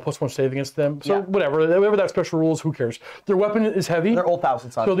 +1 save against them. So whatever that special rule is, who cares? Their weapon is heavy. They're old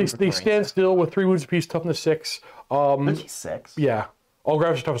thousand size. So they stand still with 3 wounds apiece, toughness 6. 6? Yeah. All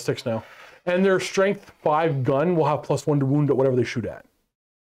Gravis are toughness 6 now. And their strength 5 gun will have +1 to wound at whatever they shoot at.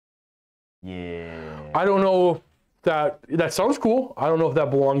 Yeah. I don't know if that sounds cool. I don't know if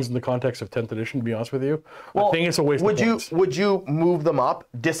that belongs in the context of 10th edition, to be honest with you. Well, I think it's a waste of points. Would you move them up,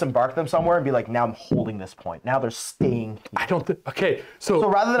 disembark them somewhere, and be like, now I'm holding this point. Now they're staying here. I don't think... Okay, so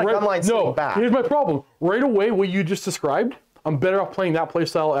rather than a gun line sitting back... here's my problem. Right away, what you just described, I'm better off playing that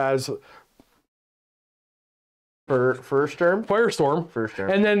playstyle as... Firestorm?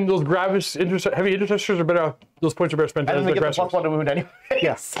 Firestorm. And then those Gravis heavy intercessors are better off, those points are better spent as aggressors. And then they get the +1 to wound anyway.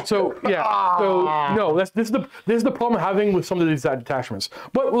 Yes. So, yeah. So, no, this is the problem I'm having with some of these detachments.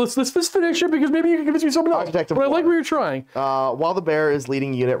 But let's finish it, because maybe you can convince me something else. But I like where you're trying. While the bear is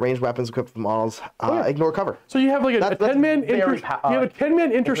leading unit, ranged weapons equipped with models, ignore cover. So you have like a 10-man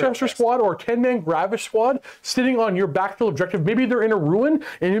intercessor squad or a 10-man Gravis squad sitting on your backfill objective. Maybe they're in a ruin,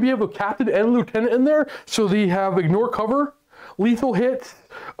 and maybe you have a captain and a lieutenant in there, so they have ignore cover, lethal hit,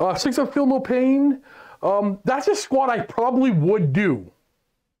 6-up feel no pain. That's a squad I probably would do.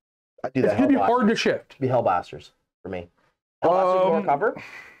 I'd do that. It's going to be hard to shift. Be Hellblasters for me. Hellblasters ignore cover?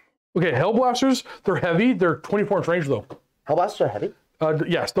 Okay, Hellblasters, they're heavy. They're 24-inch range, though. Hellblasters are heavy?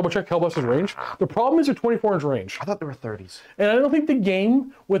 Yes, double check Hellblasters range. The problem is they're 24-inch range. I thought they were 30s. And I don't think the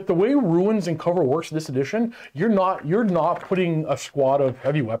game, with the way ruins and cover works in this edition, you're not putting a squad of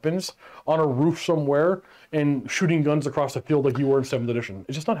heavy weapons on a roof somewhere and shooting guns across the field like you were in 7th edition.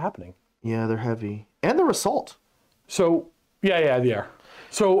 It's just not happening. Yeah, they're heavy. And they're assault. So, yeah, they are.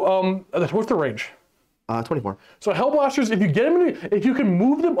 So, what's the range? 24. So Hellblasters, if you get them if you can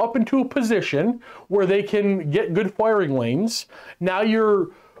move them up into a position where they can get good firing lanes, now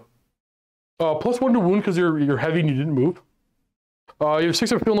you're +1 to wound because you're heavy and you didn't move. You have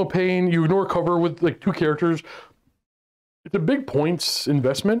 6-up feel no pain. You ignore cover with like 2 characters. It's a big points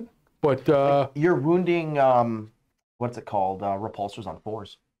investment, but you're wounding what's it called? Repulsors on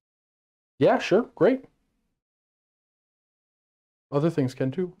 4s. Yeah, sure, great. Other things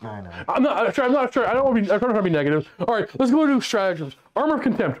can too. I know. I'm not sure. I don't want to be. I'm trying to be negative. All right, let's go to stratagems. Armor of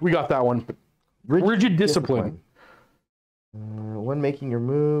Contempt. We got that one. Rigid discipline. When making your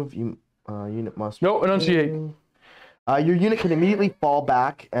move, unit must. No, enunciate. Your unit can immediately fall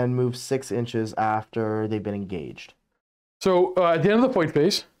back and move 6 inches after they've been engaged. So at the end of the fight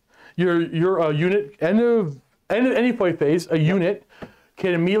phase, your unit end of any fight phase, a unit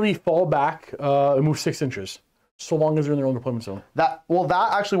can immediately fall back and move 6 inches. So long as they're in their own deployment zone. That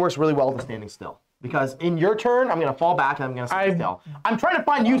actually works really well with standing still. Because in your turn, I'm going to fall back and I'm going to stay still. I'm trying to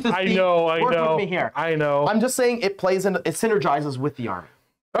find uses. I know. Work with me here. I know. I'm just saying it plays in, it synergizes with the army.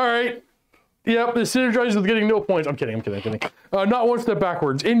 All right. Yep, it synergizes with getting no points. I'm kidding. Not one step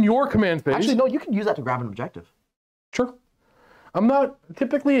backwards. In your command phase. Actually, no, you can use that to grab an objective. Sure. I'm not,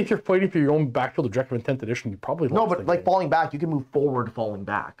 typically if you're fighting for your own backfield objective in 10th edition, you probably No, but like falling back, you can move forward falling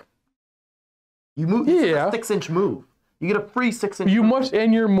back. You move, yeah. It's a 6-inch move. You get a free 6-inch You move. must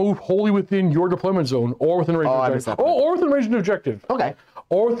end your move wholly within your deployment zone or within range of objective. Or within range of objective. Okay.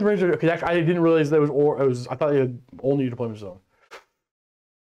 Or within range of, okay, I didn't realize that was, I thought you had only your deployment zone.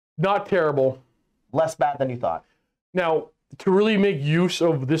 Not terrible. Less bad than you thought. Now, to really make use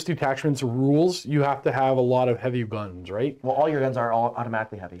of this detachment's rules, you have to have a lot of heavy guns, right? Well, all your guns are all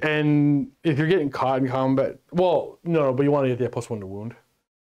automatically heavy. And if you're getting caught in combat, well, no, but you want to get that +1 to wound.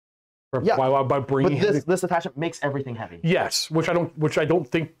 Yeah, by bringing. But this attachment makes everything heavy. Yes, which I don't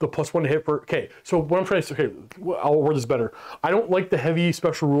think the +1 to hit for. Okay, so what I'm trying to say, okay, I'll word this better. I don't like the heavy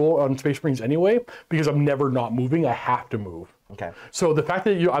special rule on Space Marines anyway because I'm never not moving. I have to move. Okay. So the fact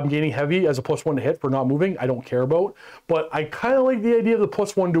that I'm gaining heavy as a +1 to hit for not moving, I don't care about. But I kind of like the idea of the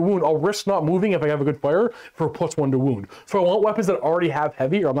 +1 to wound. I'll risk not moving if I have a good fire for a +1 to wound. So I want weapons that already have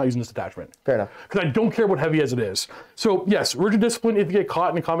heavy, or I'm not using this attachment. Fair enough. Because I don't care about heavy as it is. So yes, rigid discipline. If you get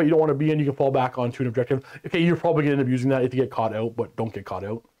caught in a combat you don't want to be in, you can fall back onto an objective. Okay, you're probably going to end up using that if you get caught out, but don't get caught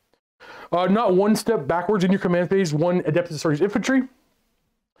out. Not one step backwards in your command phase. One Adeptus Astartes infantry.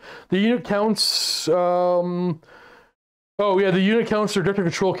 The unit counts. Oh yeah, the unit counts their objective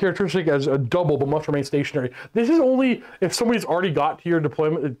control characteristic as a double, but must remain stationary. This is only if somebody's already got to your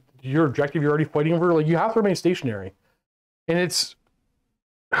deployment, your objective you're already fighting over. Like you have to remain stationary, and it's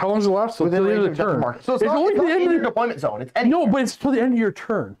how long does it last? Till the end of the turn. So it's only the end of your deployment zone. It's no, but it's till the end of your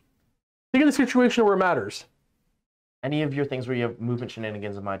turn. Think of the situation where it matters. Any of your things where you have movement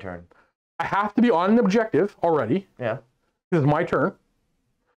shenanigans in my turn. I have to be on an objective already. Yeah. This is my turn.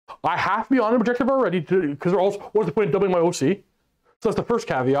 I have to be on an objective already because what's the point of doubling my OC? So that's the first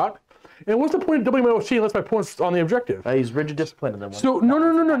caveat. And what's the point of doubling my OC unless my opponent's on the objective? I use rigid discipline and then So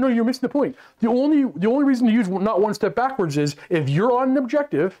no, you're missing the point. The only reason to use not one step backwards is if you're on an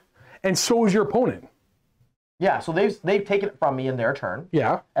objective and so is your opponent. Yeah, so they've taken it from me in their turn.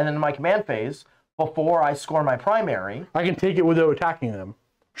 Yeah. And then in my command phase, before I score my primary, I can take it without attacking them.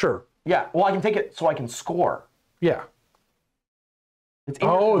 Sure. Yeah, well I can take it so I can score. Yeah. It's in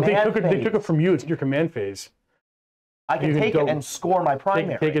your they took it from you. It's in your command phase. I can take it and score my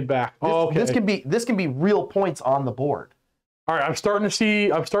primary. Take it back. This can be real points on the board. All right, I'm starting to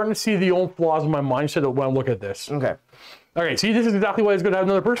see the old flaws in my mindset when I look at this. Okay. All right, see, this is exactly why it's good to have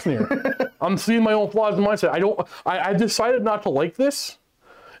another person here. I'm seeing my own flaws in mindset. I decided not to like this,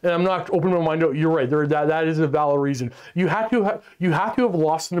 and I'm not opening my mind out. You're right. That is a valid reason. You have to have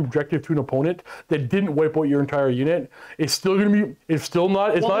lost an objective to an opponent that didn't wipe out your entire unit. It's still gonna be. It's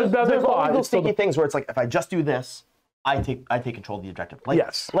not as bad as I thought. There's all those sneaky things where it's like if I just do this, I take control of the objective. Like,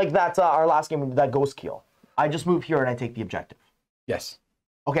 yes. Like that our last game, that ghost kill. I just move here and I take the objective. Yes.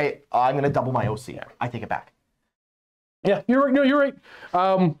 Okay, I'm gonna double my OC. I take it back. Yeah, you're right. No, you're right.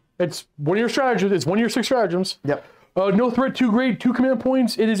 It's one of your stratagems. It's one of your 6 stratagems. Yep. No threat, 2 grade, 2 command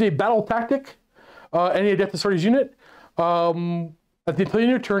points. It is a battle tactic. Any Adeptus Astartes unit. At the end of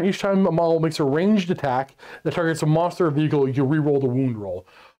your turn, each time a model makes a ranged attack that targets a monster or vehicle, you re-roll the wound roll.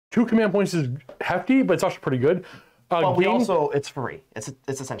 2 command points is hefty, but it's actually pretty good. But it's free. It's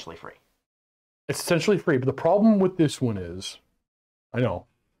essentially free. It's essentially free, but the problem with this one is, I know,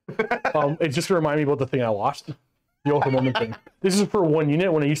 it's just gonna remind me about the thing I lost. The Oath of Moment thing. This is for 1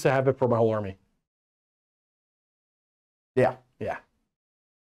 unit when I used to have it for my whole army. Yeah. Yeah.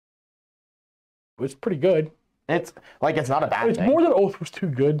 It's pretty good. It's not a bad thing. It's more than Oath was too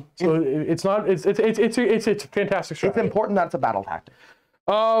good. So it's not. It's a fantastic strategy. It's important that it's a battle tactic.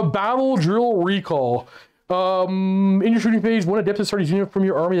 Battle drill recall. In your shooting phase, one Adeptus Astartes unit from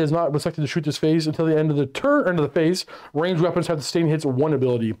your army that is not selected to shoot this phase until the end of the phase. Ranged weapons have the sustained hits 1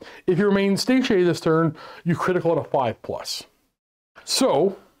 ability. If you remain stationary this turn, you critical at a 5+.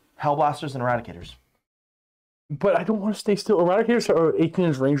 So, Hellblasters and Eradicators. But I don't want to stay still. Eradicators are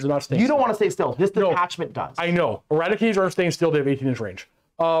 18-inch range. They're not staying. You don't want to stay still. This detachment does. I know. Eradicators aren't staying still. They have 18-inch range.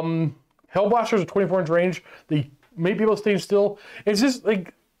 Hellblasters are 24-inch range. They may be able to stay still. It's just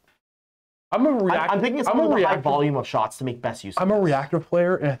like. I'm thinking it's more the high volume of shots to make best use of this. I'm a reactive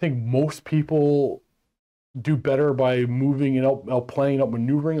player, and I think most people do better by moving and outplaying,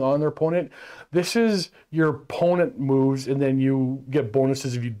 outmaneuvering on their opponent. This is your opponent moves, and then you get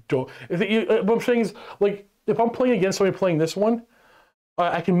bonuses if you don't. What I'm saying is, like, if I'm playing against somebody playing this one,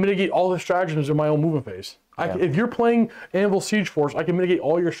 I can mitigate all the stratagems in my own movement phase. If you're playing Anvil Siege Force, I can mitigate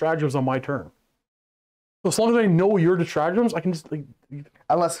all your stratagems on my turn. So as long as I know your distractions, I can just like.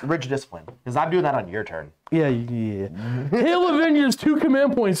 Unless rigid discipline, because I'm doing that on your turn. Yeah. Hail of Vineyards, 2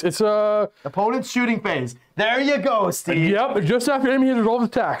 command points. It's opponent's shooting phase. There you go, Steve. Yep. Just after enemy has resolved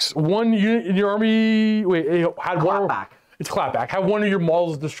attacks, 1 unit in your army. Wait, it had Clapback. It's clapback. Have 1 of your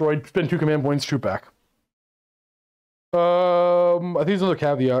models destroyed. Spend 2 command points. Shoot back. I think there's another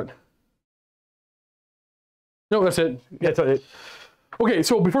caveat. No, that's it. That's it. Okay,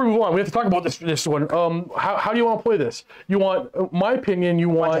 so before we move on, we have to talk about this one. How do you want to play this? You want, my opinion, you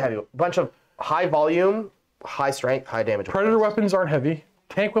want a bunch of high volume, high strength, high damage. Predator weapons aren't heavy.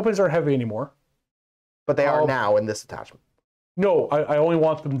 Tank weapons aren't heavy anymore. But they are now in this attachment. No, I only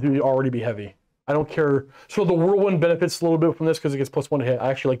want them to already be heavy. I don't care. So the Whirlwind benefits a little bit from this because it gets +1 to hit.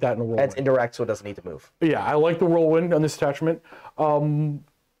 I actually like that in the Whirlwind. And it's indirect, so it doesn't need to move. Yeah, I like the Whirlwind on this attachment.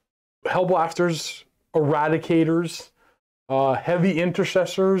 Hellblasters, Eradicators, heavy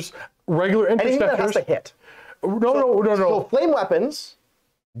intercessors, regular intercessors. Anything that has to hit. No. So flame weapons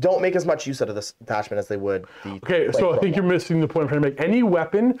don't make as much use out of this attachment as they would the. Okay, so I think you're missing the point I'm trying to make. Any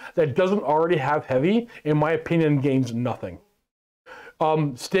weapon that doesn't already have heavy, in my opinion, gains nothing.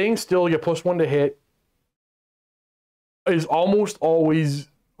 Staying still, you get +1 to hit, is almost always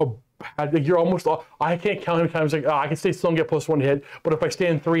you're almost. I can't count how many times I can stay still and get +1 to hit. But if I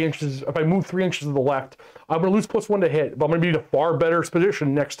stand 3 inches, if I move 3 inches to the left, I'm going to lose +1 to hit. But I'm going to be in a far better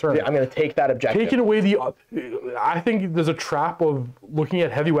position next turn. Yeah, I'm going to take that objective. Taking away the. I think there's a trap of looking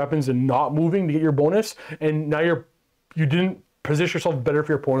at heavy weapons and not moving to get your bonus, and now you didn't position yourself better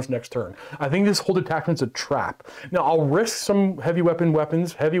for your opponent's next turn. I think this whole detachment's a trap. Now I'll risk some heavy weapon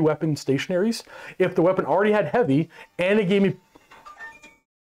stationaries if the weapon already had heavy and it gave me.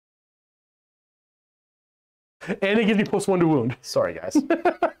 And it gives me +1 to wound. Sorry, guys. You know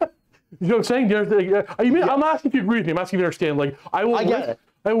what I'm saying? I'm asking if you agree with me. I'm asking if you understand. Like I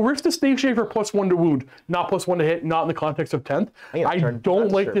will risk the stationary for +1 to wound, not +1 to hit, not in the context of 10th. I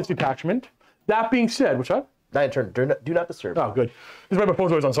don't like this detachment. That being said, what's that? Do not disturb. Oh, good. This is why my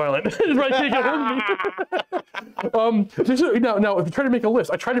phone's always on silent. This is why I can't get hold of me. Now, if you try to make a list,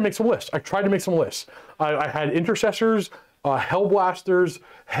 I tried to make some lists. I had intercessors, Hellblasters,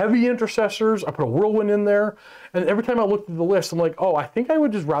 heavy intercessors. I put a Whirlwind in there. And every time I looked at the list, I'm like, oh, I think I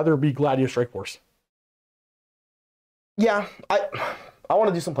would just rather be Gladius Strike Force. Yeah, I want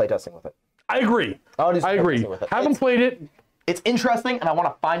to do some playtesting with it. I agree. I agree. Haven't played it. It's interesting, and I want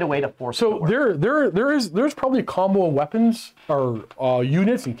to find a way to force it. So there's probably a combo of weapons or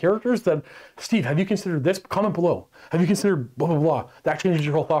units and characters that, Steve, have you considered this? Comment below. Have you considered blah blah blah? That changes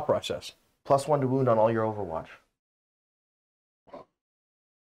your whole thought process. +1 to wound on all your Overwatch.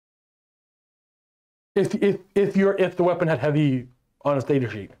 If the weapon had heavy on its data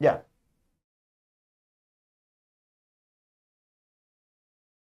sheet. Yeah.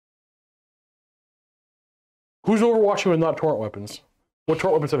 Who's overwatching with not torrent weapons? What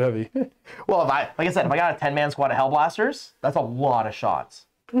torrent weapons have heavy? Well, like I said, if I got a 10-man squad of Hellblasters, that's a lot of shots.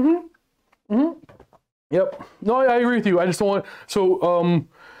 Yep. No, I agree with you. I just don't want. So,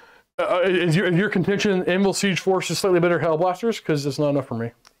 is your contention Anvil Siege Force is slightly better Hellblasters? Because it's not enough for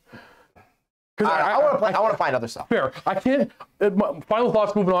me. I want to find other stuff. Fair. I can't. Final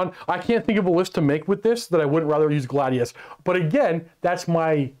thoughts. Moving on. I can't think of a list to make with this that I wouldn't rather use Gladius. But again, that's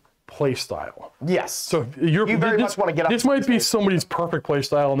my play style. Yes. So you very much want to get up. This might be somebody's perfect play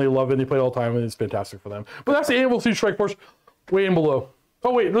style, and they love it. And they play it all the time, and it's fantastic for them. But that's the Anvil Siege Strike Force. Way in below.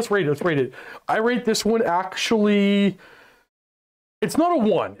 Oh wait, let's rate it. I rate this one actually. It's not a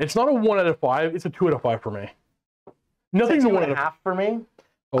 1. It's not a 1 out of 5. It's a 2 out of 5 for me. Nothing's a 1 out of 5 for me.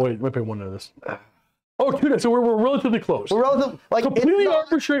 Oh wait, might be 1 out of this. Oh, 2. So we're relatively close. We're relatively completely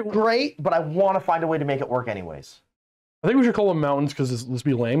arbitrary. Great, but I want to find a way to make it work anyways. I think we should call them mountains because let's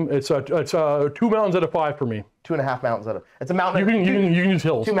be lame. It's 2 mountains out of 5 for me. 2.5 mountains out of. It's a mountain. You can use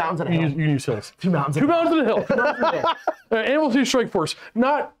hills. 2 mountains and a hill. You can use hills. 2 mountains. 2 mountains and a hill. Anvil Siege Strike Force.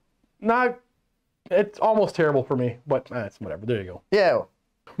 Not. It's almost terrible for me, but it's whatever. There you go. Yeah.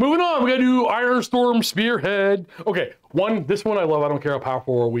 Moving on, we gotta do Iron Storm Spearhead. Okay, this one I love. I don't care how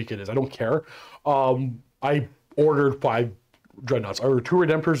powerful or weak it is. I don't care. I ordered 5 Dreadnoughts. I ordered 2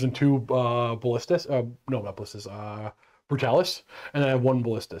 Redemptors and 2 Ballistas. No, not Ballistas. Brutalis, and I have 1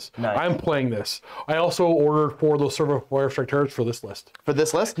 Ballistas. Nice. I'm playing this. I also ordered 4 of those Servo Fire Strike turrets for this list. For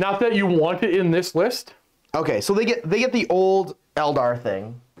this list? Not that you want it in this list. Okay, so they get the old Eldar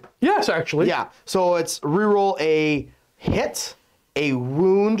thing. Yes, actually. Yeah. So it's reroll a hit, a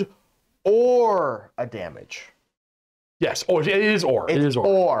wound, or a damage. Yes. Oh, it is or. It is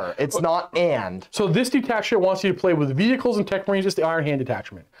or. It's not and. So this detachment wants you to play with vehicles and tech marines. It's the Iron Hand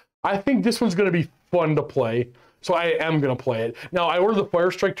detachment. I think this one's going to be fun to play So I am going to play it. Now, I ordered the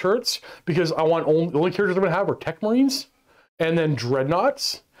Fire Strike turrets because I want the only characters I'm going to have are Tech Marines and then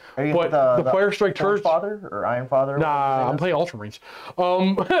Dreadnoughts. But the Fire Strike turrets... Father or Iron Father? Nah, I'm playing Ultramarines.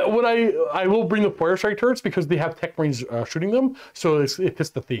 What I will bring the Fire Strike turrets because they have Tech Marines shooting them, so it fits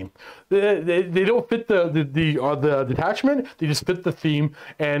the theme. They don't fit the detachment, they just fit the theme,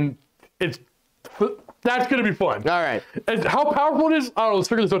 and that's going to be fun. All right. And how powerful it is, I don't know, let's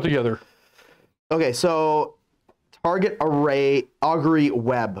figure this out together. Okay, so target array augury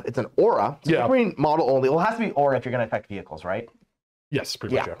web. It's an aura. It's a green model only. Well, it has to be aura if you're going to affect vehicles, right? Yes,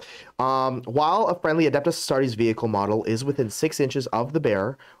 pretty much, While a friendly Adeptus Astartes vehicle model is within 6 inches of the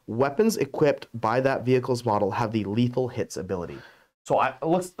bearer, weapons equipped by that vehicle's model have the lethal hits ability. So it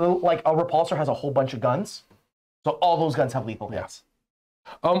looks like a repulsor has a whole bunch of guns. So all those guns have lethal hits.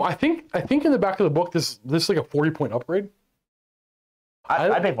 I think in the back of the book, this is like a 40-point upgrade.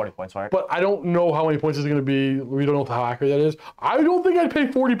 I'd pay 40 points for it. But I don't know how many points it's going to be. We don't know how accurate that is. I don't think I'd pay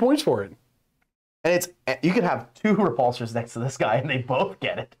 40 points for it. And you could have 2 repulsors next to this guy, and they both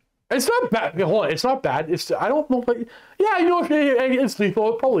get it. It's not bad. Hold on, it's not bad. I don't know. Yeah, you know, if it's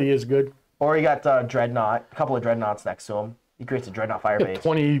lethal, it probably is good. Or you got Dreadnought, a couple of Dreadnoughts next to him. He creates a Dreadnought Firebase.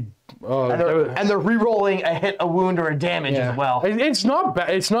 20. And they're re-rolling a hit, a wound, or a damage as well. It's not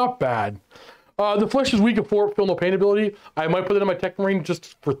bad. It's not bad. The flesh is weak at 4 feel no pain ability. I might put it in my Tech Marine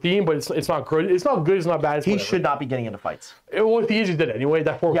just for theme, but it's not good. It's not good. It's not bad. He should not be getting into fights. Well, if he is, he's dead anyway.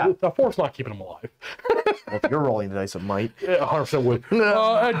 That force not keeping him alive. Well, if you're rolling the dice, it might. 100% would.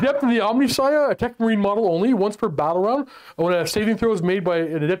 Adept of the Omniscia, a Tech Marine model only, once per battle round. When a saving throw is made by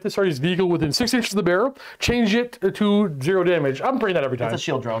an Adeptus Astartes vehicle within 6 inches of the bearer, change it to 0 damage. I'm bringing that every time. It's a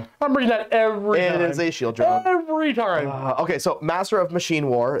shield drone. I'm bringing that every time. It is a shield drone. Every time. Okay, so Master of Machine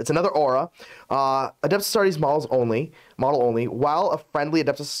War. It's another aura. Adeptus Astartes model only. While a friendly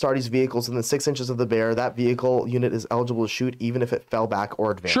Adeptus Astartes vehicle is within 6 inches of the bearer, that vehicle unit is eligible to shoot even if it fell back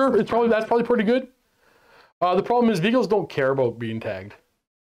or advanced. Sure, that's probably pretty good. The problem is vehicles don't care about being tagged.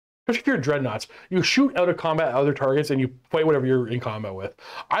 Especially if you're Dreadnoughts. You shoot out of combat at other targets and you fight whatever you're in combat with.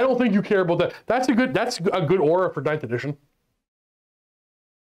 I don't think you care about that. That's a good aura for 9th edition.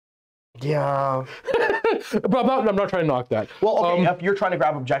 Yeah. But I'm not trying to knock that. Well, okay, if you're trying to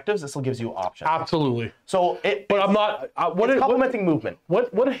grab objectives, this will gives you options. Absolutely. So I'm not. It's complementing movement.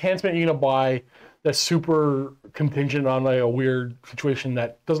 What enhancement are you gonna buy that's super contingent on like a weird situation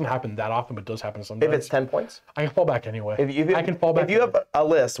that doesn't happen that often, but does happen sometimes? If it's 10 points, I can fall back anyway. I can fall back. If you have a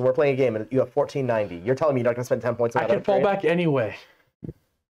list, we're playing a game, and you have 1490. You're telling me you're not gonna spend 10 points on that? I can fall back anyway. If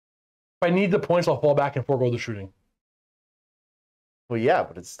I need the points, I'll fall back and forego the shooting. Well, yeah,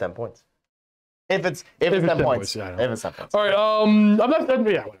 but it's 10 points. If it's 10 points. Yeah, if it's 10 points. All right. I'm not.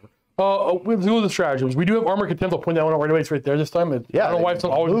 Yeah, whatever. Let's go with the stratagems. We do have Armor of Contempt. I'll point that one out right away. It's right there this time. I don't know why it's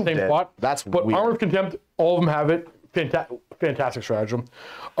not always in the same spot. That's but weird. Armor of Contempt, all of them have it. Fantastic stratagem.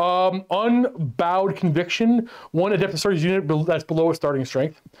 Unbowed Conviction. One Adeptus Astartes unit that's below its starting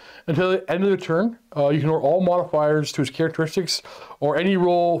strength. Until the end of the turn, you can roll all modifiers to its characteristics or any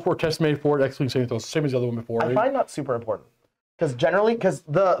roll for test made for it, excluding saving throws. Same as the other one before. I find that super important. Because generally,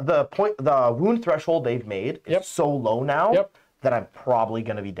 the wound threshold they've made is so low now that I'm probably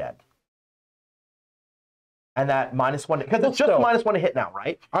going to be dead. And that -1, because it's just -1 to hit now,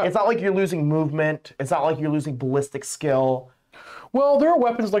 right? It's not like you're losing movement. It's not like you're losing ballistic skill. Well, there are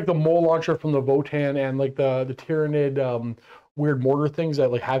weapons like the mole launcher from the Votan and like the Tyranid weird mortar things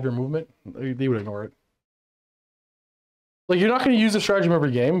that like have your movement. They would ignore it. Like you're not going to use the stratagem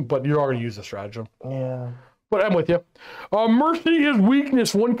every game, but you're already use the stratagem. Yeah. But I'm with you. Mercy is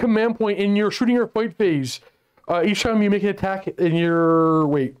weakness. 1 command point in your shooting or fight phase. Each time you make an attack in your...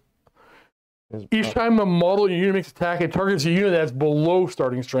 Each time a model in your unit makes an attack, it targets a unit that's below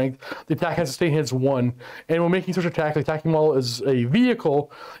starting strength. The attack has to stay hits 1. And when making such an attack, the attacking model is a vehicle,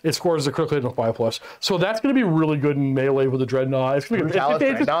 it scores a critical hit on 5+. So that's going to be really good in melee with the Dreadnought. It's going to be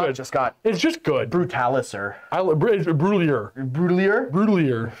Dreadnought just got... It's just good. Brutaliser. It's Brutalier. Brutalier?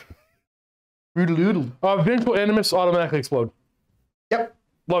 Brutalier. Brutaloodle. Vengeful Animus automatically explode. Yep.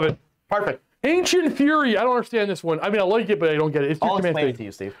 Love it. Perfect. Ancient Fury. I don't understand this one. I mean, I like it, but I don't get it. It's I'll explain it to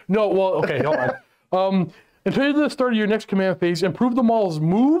you, Steve. No, well, okay, hold on. Until the start of your next command phase, improve the model's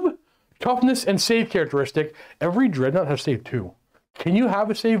move, toughness, and save characteristic. Every Dreadnought has save 2. Can you have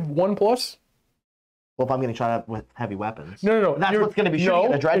a save 1+? Well, if I'm getting shot at with heavy weapons. No. That's what's going to be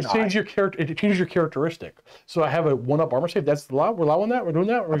shooting at a Dreadnought. It changes your characteristic. So I have a 1-up armor save. That's allowed? We're allowing that? We're doing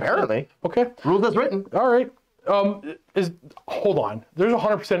that? Apparently. Okay. Rules as written. All right. Hold on. There's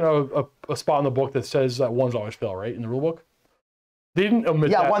 100% of a spot in the book that says that 1s always fail, right? In the rule book? They didn't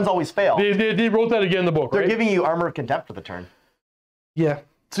omit that. Yeah, 1s always fail. They wrote that again in the book, They're giving you Armor of Contempt for the turn. Yeah.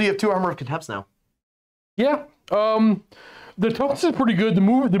 So you have 2 Armor of Contempts now. Yeah. The toughness is pretty good. The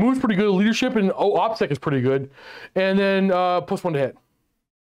move's pretty good. Leadership and OPSEC is pretty good. And then +1 to hit.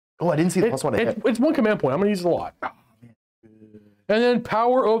 Oh, I didn't see the +1 to hit. It's 1 command point. I'm gonna use it a lot. And then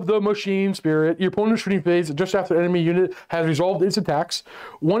Power of the Machine Spirit. Your opponent's shooting phase just after an enemy unit has resolved its attacks.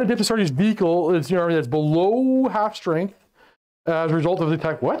 One Adeptus Sorority's vehicle is in your army that's below half strength as a result of the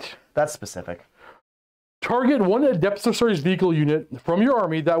attack. What? That's specific. Target one Adeptus Sorority's vehicle unit from your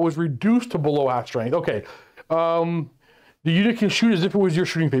army that was reduced to below half strength. Okay. The unit can shoot as if it was your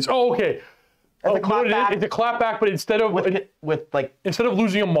shooting phase. Oh, okay. It's a clapback, but instead of instead of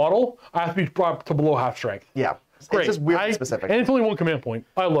losing a model, I have to be brought to below half strength. Yeah. Great. It's just weirdly specific. And it's only 1 command point.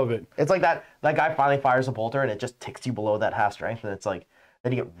 I love it. It's like that guy finally fires a bolter and it just ticks you below that half strength, and it's like,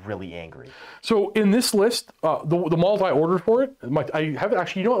 then you get really angry. So in this list, the models I ordered for it, I have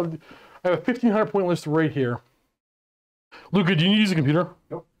actually, I have a 1,500 point list right here. Luca, do you need to use a computer?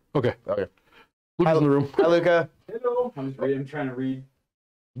 Nope. Okay. Okay. Luca's in the room. Hi, Luca. Hello. I'm trying to read.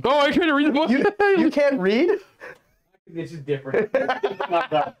 Oh, are you trying to read the book? You can't read? It's just different. It's not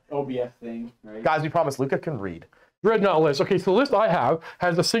the OBS thing, right? Guys, we promise Luca can read. Dreadnought list. Okay, so the list I have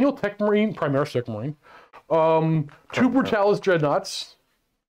has a single Tech Marine, Primaris Tech Marine, 2 Brutalis Dreadnoughts,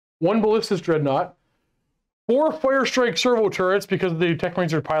 1 Ballistus Dreadnought, 4 Fire Strike Servo Turrets because the Tech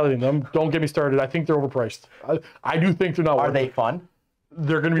Marines are piloting them. Don't get me started. I think they're overpriced. I do think they're not. Are they fun?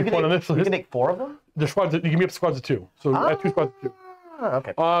 They're going to be fun on this list. You can make 4 of them? The squads, you can be up to squads of 2. So I have 2 squads of 2.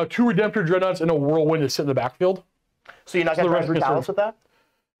 Okay. 2 Redemptor Dreadnoughts and a Whirlwind to sit in the backfield. So you're not going to throw Brutalis with that?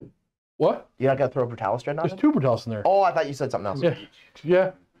 What? You're not going to throw Brutalis Dreadnought? There's 2 Brutalis in there. Oh, I thought you said something else.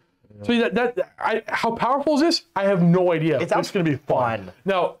 Yeah. So how powerful is this? I have no idea. It's going to be fun.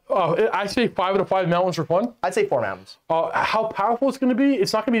 Now, I say 5 out of 5 mountains for fun. I'd say 4 mountains. How powerful it's going to be?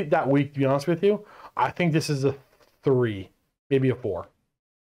 It's not going to be that weak, to be honest with you. I think this is a 3, maybe a 4.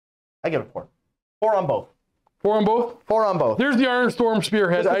 I give it 4. 4 on both. 4 on both? 4 on both. There's the Iron Storm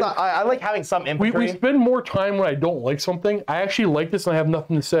Spearhead. I like having some infantry. We spend more time when I don't like something. I actually like this and I have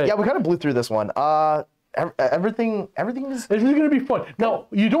nothing to say. Yeah, we kind of blew through this one. Everything is... This is going to be fun. Now,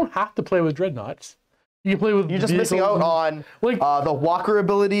 you don't have to play with Dreadnoughts. You can play with... You're just missing out on the Walker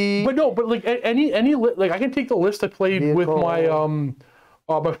ability. But no, but like any like I can take the list I played with my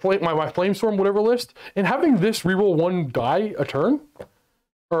my Flamestorm whatever list, and having this reroll 1 die a turn,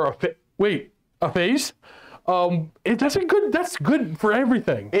 or a phase. That's good for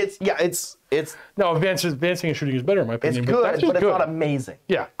everything. It's now advancing and shooting is better in my opinion. It's good, but it's not amazing.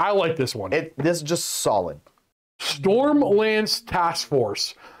 Yeah, I like this one. This is just solid. Stormlance Task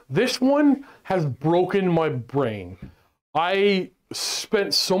Force. This one has broken my brain. I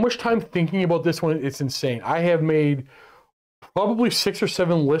spent so much time thinking about this one, it's insane. I have made probably 6 or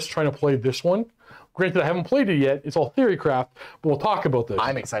 7 lists trying to play this one. Granted, I haven't played it yet. It's all theory craft, but we'll talk about this.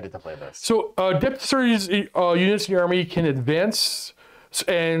 I'm excited to play this. So, Adeptus Sorority's units in your army can advance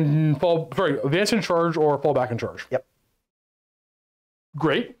and advance in charge or fall back in charge. Yep.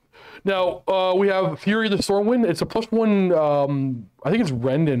 Great. Now, we have Fury of the Stormwind. It's a +1, I think it's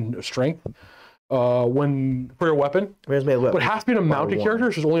rend and strength for your weapon. But it has to be a mounted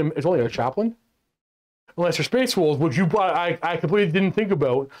character, so it's only a chaplain. Unless you're Space Wolves, which I completely didn't think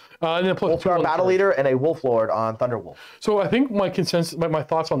about. And then plus Wolfguard Battle Leader and a Wolf Lord on Thunderwolf. So I think my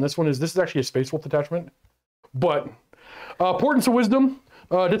thoughts on this one is this is actually a Space Wolf detachment. But Portents of Wisdom,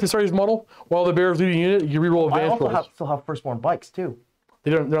 Adeptus Sorority's model. While the bear's leading unit, you reroll advanced rolls. I also still have Firstborn Bikes too.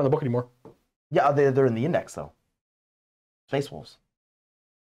 They're not in the book anymore. Yeah, they're in the index though. Space Wolves.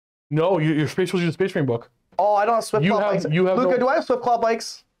 No, your Space Wolves use the Space Marine book. Oh, I don't have Swift Claw bikes. Luca, do I have Swift Claw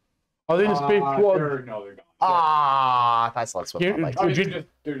bikes? Are they in the Space? No, they're gone. I thought I still had Swift Claw bikes.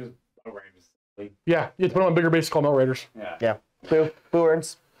 They're just outrageous. Yeah, you have to put on a bigger base called Outriders. Yeah. Boo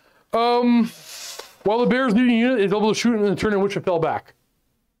earns. While the bear's leading unit is able to shoot in the turn in which it fell back.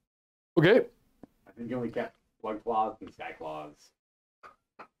 Okay. I think you only kept Blood Claws and Sky Claws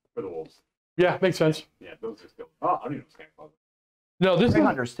for the wolves. Yeah, makes sense. Yeah, those are still. Oh, I don't even know Sky Claws. No, this is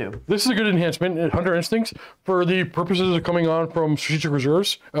Hunters too. This is a good enhancement. Hunter Instincts, for the purposes of coming on from strategic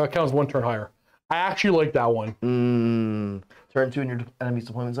reserves, counts 1 turn higher. I actually like that one. Turn 2 in your enemy's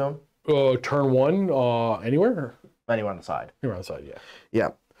deployment zone. Turn 1 anywhere. Anywhere on the side. Anywhere on the side, yeah. Yeah.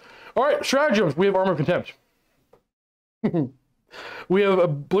 All right, stratagems. We have Armor of Contempt. We have a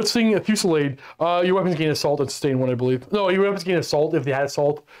Blitzing, a Fusillade. Your weapons gain Assault and Sustain 1, I believe. No, your weapons gain Assault. If they had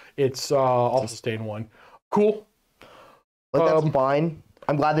Assault, it's also Sustain 1. Cool. Like, that's fine.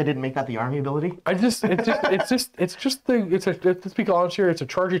 I'm glad they didn't make that the army ability. Let's be honest here. It's a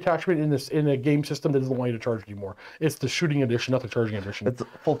charge attachment in a game system that doesn't want you to charge anymore. It's the shooting edition, not the charging edition. It's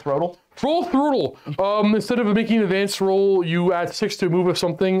full throttle. Full throttle. Instead of making an advanced roll, you add 6 to move of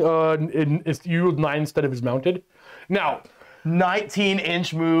something. You roll 9 instead of is mounted. Now,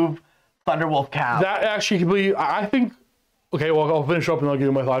 19-inch move, Thunderwolf Cav. that actually could be. I think. Okay, well, I'll finish up and I'll give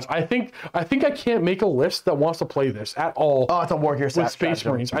you my thoughts. I think I can't make a list that wants to play this at all. Oh, it's a war here with Space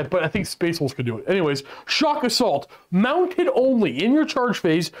Marines, but I think Space Wolves could do it. Anyways, Shock Assault, mounted only in your charge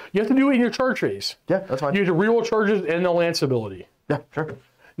phase. You have to do it in your charge phase. Yeah, that's fine. You have to reroll charges and the lance ability. Yeah, sure.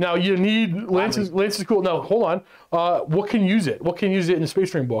 Now you need lances. Lance is cool. Now hold on. What can use it? What can use it in the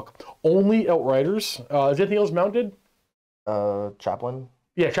Space Marine book? Only Outriders. Is anything else mounted? Chaplain.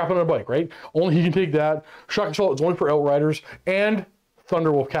 Yeah, Chaplain on a bike, right? Only he can take that. Shock Assault is only for Outriders and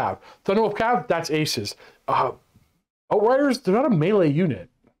Thunderwolf Cav. Thunderwolf Cav, that's aces. Outriders, they're not a melee unit.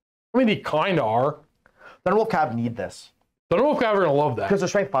 I mean, they kind of are. Thunderwolf Cav need this. Thunderwolf Cav are gonna love that. Because they're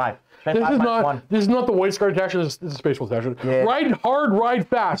strength 5. This is not the White Scar attachment. This is a Space Wolf attachment. Yeah. Ride hard, ride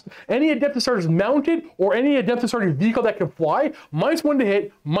fast. Any Adeptus Artist mounted or any Adeptus Artist vehicle that can fly, -1 to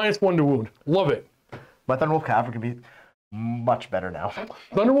hit, -1 to wound. Love it. But Thunderwolf Cav are gonna be much better now.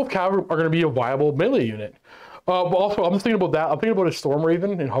 Thunderwolf Cav are going to be a viable melee unit. But also, I'm just thinking about that. I'm thinking about a Storm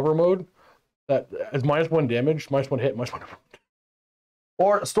Raven in hover mode that is -1 damage, -1 hit, -1 wound.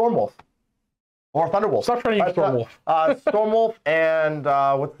 Or Stormwolf. Or Thunderwolf. Stop trying to use Stormwolf. Stormwolf and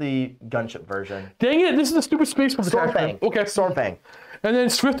what's the gunship version? Dang it, this is a stupid Space Wolf Stormfang. Okay. Stormfang. And then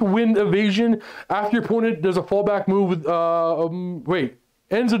Swift Wind Evasion. After your opponent does a fallback move with,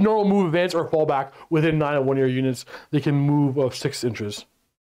 ends a normal move advance or fallback within 9 of 1 of your units. They can move of 6 inches.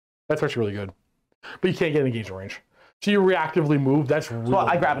 That's actually really good. But you can't get in engagement range. So you reactively move. That's really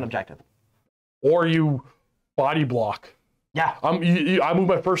I grab an objective. Or you body block. Yeah. I move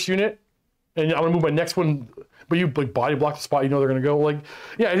my first unit, and I'm gonna move my next one. But you like body block the spot you know they're gonna go. Like,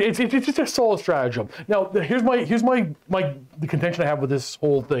 yeah, it's just a solid stratagem. Now here's the contention I have with this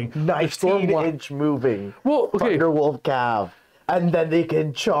whole thing. 19-inch moving. Well, okay. Thunderwolf Cav. And then they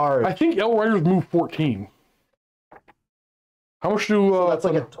can charge. I think Outriders move 14. How much do... So that's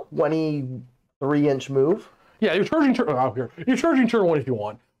like a 23-inch move? Yeah, you're charging turn... Oh, here. You're charging turn 1 if you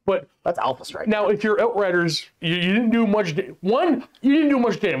want. But that's Alpha Strike. Now, if you're Outriders, you didn't do much... You didn't do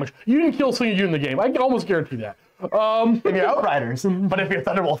much damage. You didn't kill a single unit in the game. I can almost guarantee that. If you're Outriders, but if you're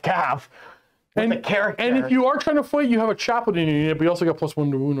Thunderwolf Cav, with the character... And if you are trying to fight, you have a Chaplain in your unit, but you also got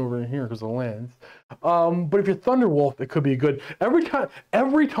 +1 to wound over here because of the lands. But if you're Thunderwolf, it could be good. Every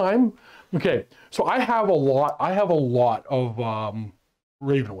time... Okay, so I have a lot of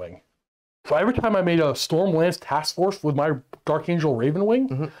Ravenwing. So every time I made a Storm Lance task force with my Dark Angel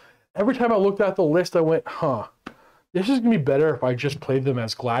Ravenwing, every time I looked at the list, I went, this is going to be better if I just played them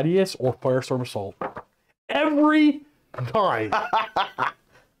as Gladius or Firestorm Assault. Every time.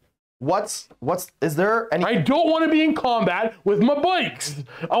 Is there any... I don't want to be in combat with my bikes.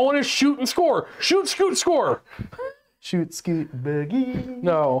 I want to shoot and score. Shoot, scoot, score. Shoot, scoot, boogie.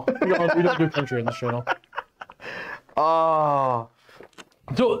 No, we don't do country on this channel.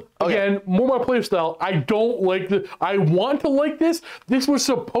 So, again, more my play style. I don't like the... I want to like this. This was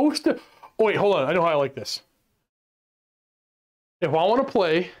supposed to... Oh, wait, hold on. I know how I like this. If I want to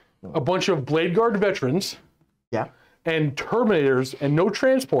play a bunch of Blade Guard veterans... Yeah. And Terminators and no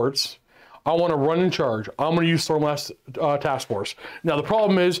transports, I want to run and charge. I'm going to use Stormlast Task Force. Now, the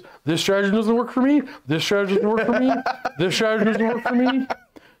problem is, this strategy doesn't work for me, this strategy doesn't work for me, this strategy doesn't work for me.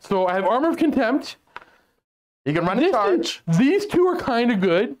 So I have Armor of Contempt. You can run and charge. These two are kind of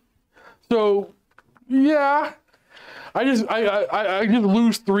good. So, yeah. I just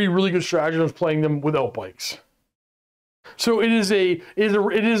lose 3 really good strategies playing them without bikes. So it is a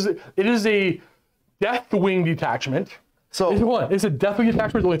Deathwing detachment. So it's a Deathwing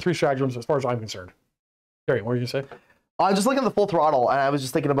detachment with only 3 stratagems as far as I'm concerned. Terry, what were you gonna say? I was just looking at the full throttle, and I was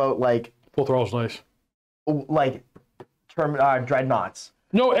just thinking about like full throttle's nice. Like dreadnoughts.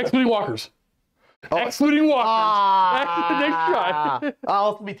 No, excluding walkers. Excluding walkers. Next try.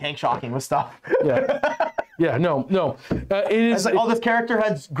 I'll be tank shocking with stuff. Yeah. Yeah. No. It is. It's like, this character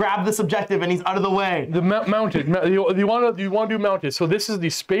has grabbed this objective and he's out of the way. The mounted. You want to do mounted. So this is the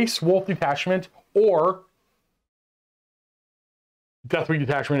Space Wolf detachment or Deathwing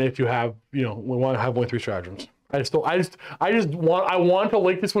detachment if you have, we want to have only 3 stratagems. I want to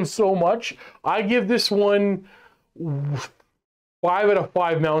like this one so much. I give this one 5 out of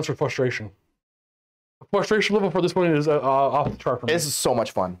 5 mounts for frustration. Frustration level for this one is off the chart for me. This is so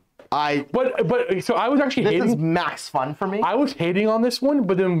much fun. But so I was actually This is hating. max fun for me. I was hating on this one,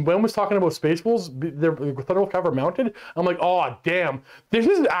 but then Ben was talking about Space Wolves, their Thunderwolf cover mounted. I'm like, oh damn, this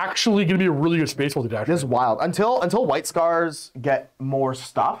is actually going to be a really good Space Wolf detachment. This is wild. Until White Scars get more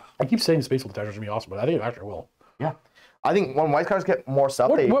stuff. I keep saying Space Wolf detachment is going to be awesome, but I think it actually will. Yeah. I think when White Scars get more stuff,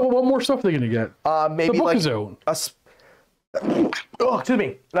 What more stuff are they going to get? maybe the book like is out. Oh, excuse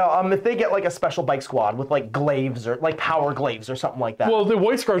me. No, if they get like a special bike squad with like glaives or like power glaives or something like that. Well, the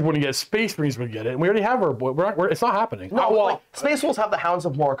White Scars wouldn't get Space Marines would get it, and we already have our. It's not happening. no, like, Space Wolves have the Hounds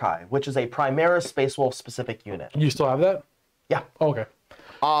of Mordecai, which is a Primaris Space Wolf specific unit. You still have that? Yeah. Oh, okay.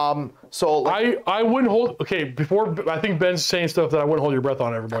 So like, I wouldn't hold. Okay, before I think Ben's saying stuff that I wouldn't hold your breath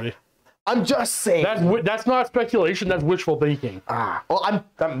on, everybody. I'm just saying. That's not speculation. That's wishful thinking. Well,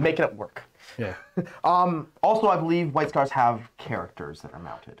 I'm making it work. Yeah. Also, I believe White Scars have characters that are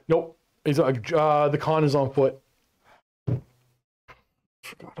mounted. Nope. The con is on foot.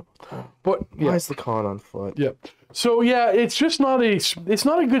 Forgot about that. But yeah. Why is the con on foot? Yep. So yeah, it's just not a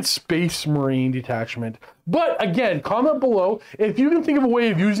good Space Marine detachment. But again, comment below if you can think of a way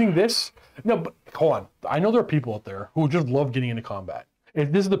of using this. No, but hold on. I know there are people out there who just love getting into combat.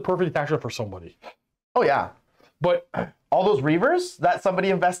 If this is the perfect detachment for somebody. Oh yeah. But all those Reavers that somebody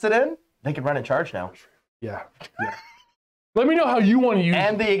invested in, they can run in charge now. yeah. Let me know how you want to use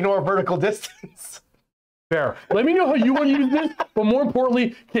And they ignore vertical distance. Fair. Let me know how you want to use this, but more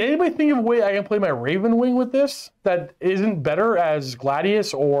importantly, can anybody think of a way I can play my Raven Wing with this that isn't better as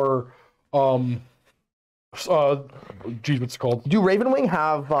Gladius or geez, what's it called? Do Ravenwing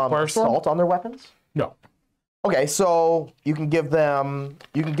have assault on their weapons? No. Okay, so you can give them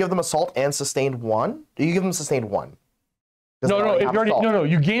assault and sustained 1. Do you give them sustained 1? No, if you already assault?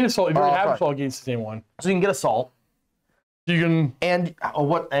 you gain assault. If you already have sorry. assault, you gain sustain 1. So you can get assault, You can.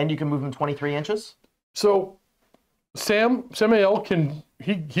 and you can move them 23 inches. So Samael can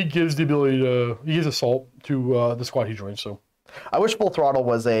he gives the ability to he gives assault to the squad he joins. So I wish Full Throttle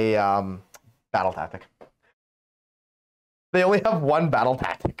was a battle tactic. They only have one battle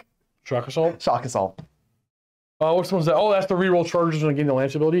tactic. shock assault. Shock assault. Which one's that? Oh, that's the reroll charges and gain the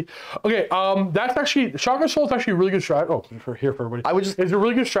lance ability. Okay, that's actually shock assault is actually a really good strat. Oh, for everybody. It's a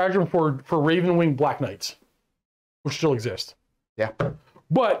really good stratagem for Raven Wing Black Knights, which still exist. Yeah.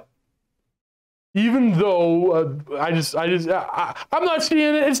 But even though I'm not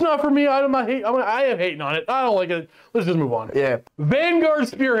seeing it. It's not for me. I am hating on it. I don't like it. Let's just move on. Yeah. Vanguard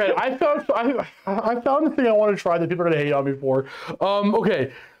Spearhead. I found the thing I want to try that people are gonna hate on me for.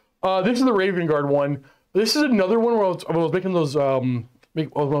 Okay. This is the Raven Guard one. This is another one where I was making those when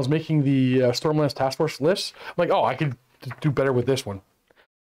I was making the Stormlands Task Force lists. I'm like, oh, I could do better with this one.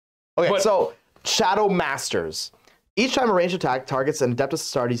 Okay, so Shadow Masters. Each time a ranged attack targets an Adeptus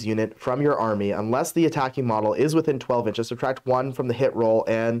Astartes unit from your army, unless the attacking model is within 12 inches, subtract 1 from the hit roll,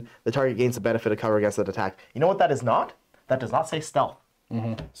 and the target gains the benefit of cover against that attack. You know what that is not? That does not say stealth.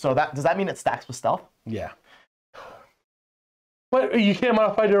 Mm-hmm. So does that mean it stacks with stealth? Yeah. But you can't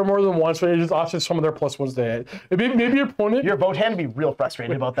modify it more than once, so it just offsets some of their +1s to hit. Maybe your opponent... Your vote hand would be real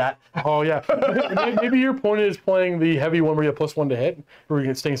frustrated about that. Oh, yeah. Maybe your opponent is playing the heavy one where you have +1 to hit, where you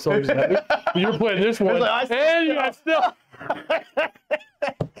get staying still using heavy. But you're playing this one, and you got still.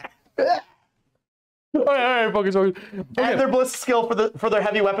 All right, focus. Okay. And their bliss skill for their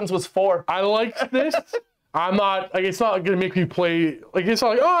heavy weapons was 4. I like this. I'm not... Like, it's not going to make me play... Like, it's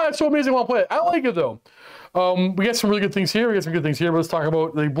not like, oh, that's so amazing, I want to play it. I like it, though. We got some really good things here. We got some good things here. But let's talk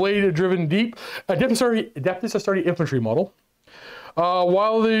about the blade-driven deep Adeptus Astartes infantry model.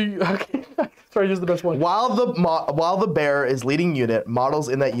 While the sorry, this is the best one. While the bear is leading unit, models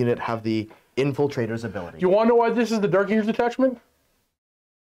in that unit have the infiltrator's ability. You want to know why this is the Dark Angels detachment?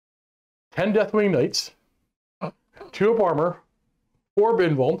 10 Deathwing Knights, 2 up armor, 4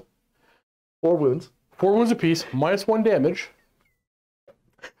 invuln, 4 wounds, 4 wounds apiece, -1 damage.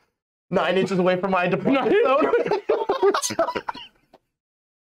 9 inches away from my deployment zone.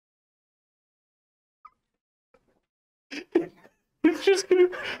 It's just gonna.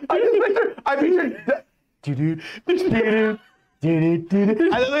 I picture. And then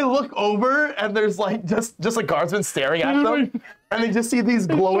they look over, and there's like just like guardsmen staring at them, and they just see these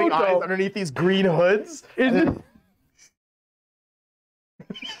glowing eyes underneath these green hoods. Is it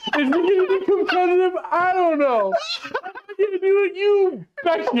gonna be competitive? I don't know. I'm gonna do it. You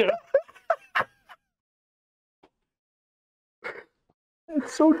betcha.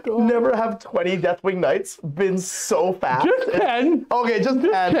 It's so dumb. Never have 20 Deathwing Knights been so fast. Just 10. Okay, just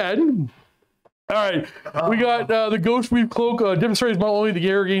 10. All right, we got the Ghost Weave Cloak. Demonstrates not only the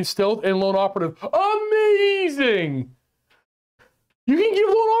gear gains stealth and lone operative. Amazing! You can give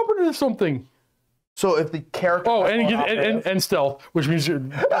lone operative something. So if the character... Oh, has and, low operative- and stealth, which means you're...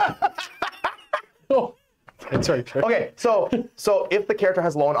 oh, sorry. Okay, so if the character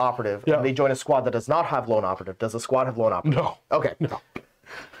has lone operative Yeah. and they join a squad that does not have lone operative, does the squad have lone operative? No. Okay. No.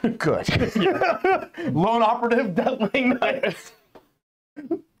 Good. Lone operative, deadly nice.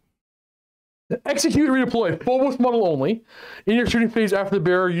 Execute and redeploy. Phobos model only. In your shooting phase after the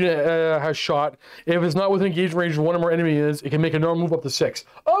bearer unit has shot, if it's not within engagement range of one or more enemy units, it can make a normal move up to 6.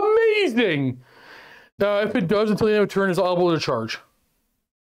 Amazing! If it does until the end of the turn, it's able to charge.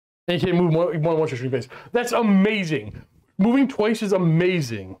 And you can move one once your shooting phase. That's amazing. Moving twice is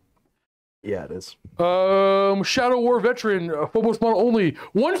amazing. Yeah, it is. Shadow War veteran, Phobos model only.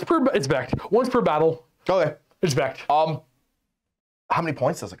 It's backed. Once per battle. Okay. It's backed. How many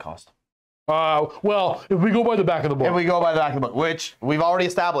points does it cost? Well, if we go by the back of the book. If we go by the back of the book, which we've already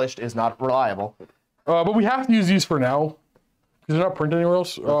established is not reliable. But we have to use these for now. Because they're not printed anywhere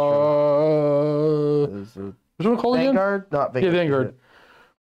else. What's it called again? Vanguard? Not Vanguard. Yeah, Vanguard.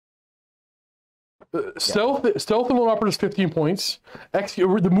 Stealth and lone operative is 15 points.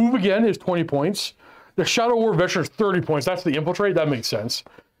 The move again is 20 points. The Shadow War veteran is 30 points. That's the infiltrate. That makes sense.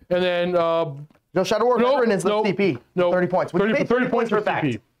 And then No, Shadow War veteran is the CP. No, 30 points. Would you pay 30 points for Vect?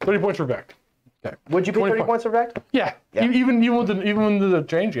 CP. 30 points for Vect. Okay. Would you pay 30 points for Vect? Yeah. Yeah. Even with the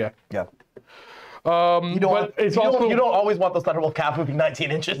change, yeah. Yeah. You don't always want those Thunderbolt cap moving 19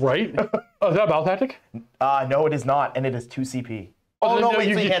 inches. Right? Oh, is that a battle tactic? No, it is not, and it is 2 CP. Oh, no,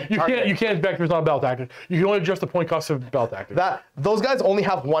 wait, so you can't target. You can't Vect if it's not a battle tactic. You can only adjust the point cost of battle tactic. Those guys only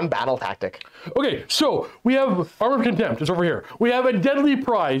have one battle tactic. Okay, so we have Armor of Contempt. It's over here. We have a deadly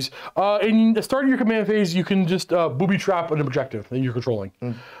prize. In the start of your command phase, you can just booby trap an objective that you're controlling.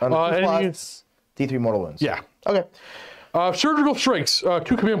 D3 mortal wounds. Yeah. Okay. Surgical strikes. 2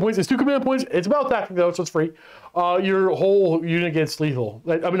 command points. It's 2 command points. It's battle tactic though, so it's free. Your whole unit gets lethal.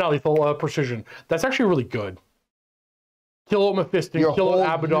 I mean, not lethal. Precision. That's actually really good. Kill out Mephiston, kill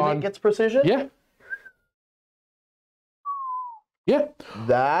out Abaddon. Unit gets precision? Yeah. Yeah.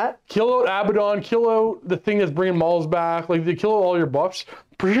 That? Kill out Abaddon, kill out the thing that's bringing Mauls back. Like, they kill out all your buffs.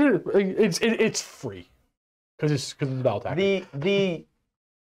 Precision, it's free. Because it's battle tactic. The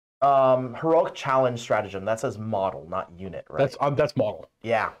heroic challenge stratagem, that says model, not unit, right? That's model.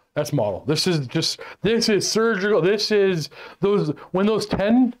 Yeah. That's model. This is surgical. This is when those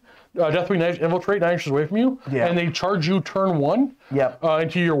 10 Deathwing Knights infiltrate 9 inches away from you, and they charge you turn 1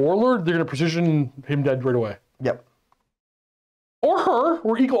 into your warlord, they're going to precision him dead right away. Yep. Or her.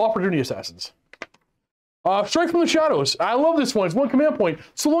 We're equal opportunity assassins. Strike from the shadows. I love this one. It's 1 command point.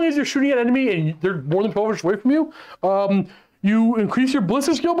 So long as you're shooting at an enemy and they're more than 12 inches away from you, you increase your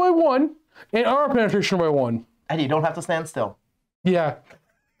ballistic skill by 1 and armor penetration by 1. And you don't have to stand still. Yeah.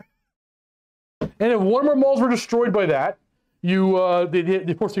 And if one of our Mauls were destroyed by that,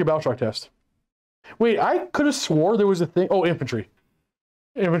 they force you a battle shock test. Wait, I could have swore there was a thing. Oh, infantry.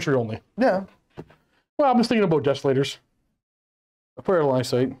 Infantry only. Yeah. Well, I'm just thinking about desolators. Prayer line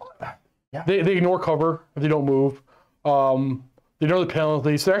sight. Yeah. They ignore cover if they don't move. They know the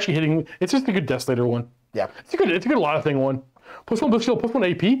penalties. They're actually hitting. It's just a good desolator one. Yeah. It's a good lot of thing one. +1 plus skill, +1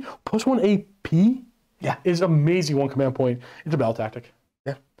 AP. +1 AP. Yeah. Is amazing 1 command point. It's a battle tactic.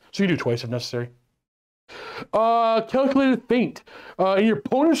 Yeah. So you do twice if necessary. Calculated feint. In your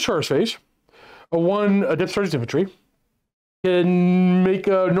opponent's charge phase, one Depth Sergeant's infantry can make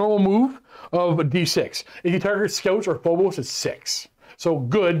a normal move of a D6. If you target scouts or Phobos, it's 6. So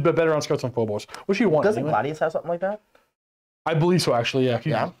good, but better on scouts and Phobos. Which you want? Doesn't Gladius have something like that? I believe so, actually. Yeah.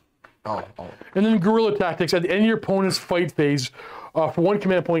 Yeah. Oh. And then guerrilla tactics. At the end of your opponent's fight phase, for 1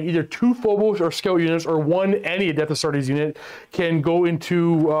 command point, either 2 Phobos or scout units or any Adeptus Astartes unit can go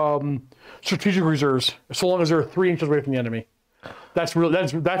into strategic reserves so long as they're 3 inches away from the enemy. That's real.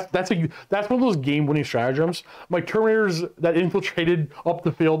 That's one of those game-winning stratagems. My Terminators that infiltrated up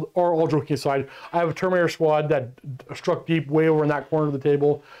the field are all joking aside. I have a Terminator squad that struck deep way over in that corner of the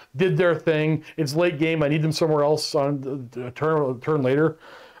table, did their thing. It's late game. I need them somewhere else on the turn later.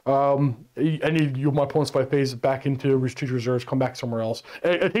 I need my opponent's fight phase back into strategic reserves, come back somewhere else.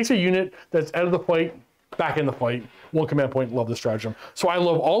 It takes a unit that's out of the fight, back in the fight. 1 command point, love this stratagem. So I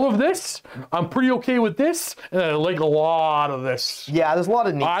love all of this. I'm pretty okay with this, and I like a lot of this. Yeah, there's a lot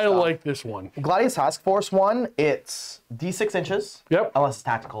of neat I stuff. like this one. Gladius Task Force one, it's D6 inches. Yep. Unless it's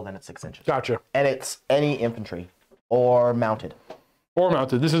tactical, then it's 6 inches. Gotcha. And it's any infantry or mounted. Or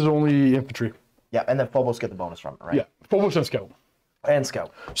mounted. This is only infantry. Yeah, and then Phobos get the bonus from it, right? Yeah, Phobos and scout. And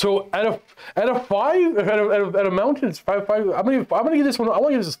scout. So at a 5, at a mountain, it's 5. I'm gonna give this one. I want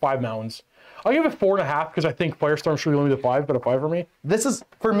to give this 5 mountains. I'll give it 4.5 because I think Firestorm should be only the 5, but a 5 for me. This is,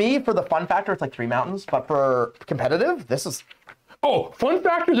 for me, for the fun factor, it's like 3 mountains, but for competitive, this is Oh, fun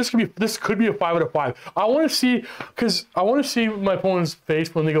factor, this could be a 5 out of 5. I want to see, because I want to see my opponent's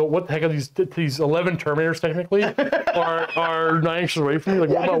face when they go, what the heck are these 11 Terminators technically are 9 inches away from me?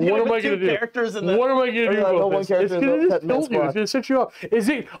 Like, what am I going to do? What am I going to do about this? It's going to just tilt you. It's going to set you up.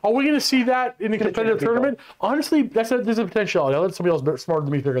 Are we going to see that in a competitive tournament? Honestly, there's a potentiality. I'll let somebody else smarter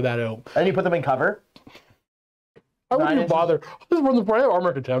than me figure that out. And you put them in cover? I wouldn't even bother. I'll just run the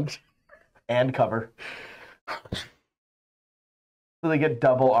armor contempt. And cover. So they get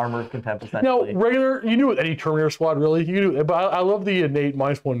double armor of contempt, essentially. Now, regular, you do with any Terminator squad, really. You do, but I love the innate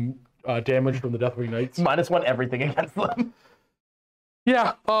 -1 damage from the Deathwing Knights. -1 everything against them.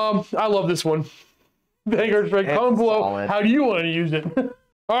 Yeah, I love this one. Vanguard Strike, comment below. How do you want to use it?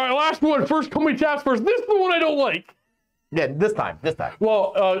 All right, last one. First, come we task first. This is the one I don't like. Yeah, this time.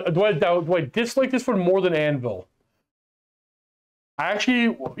 Well, do I dislike this one more than Anvil? I actually,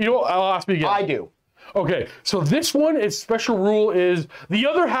 you know, I'll ask you again. I do. Okay, so this one, its special rule is the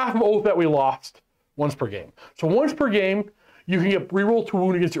other half of Oath that we lost once per game. So once per game, you can get reroll to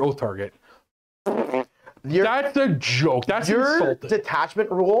wound against your Oath target. That's a joke. That's insulting. Your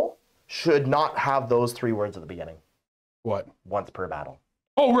detachment rule should not have those 3 words at the beginning. What? Once per battle.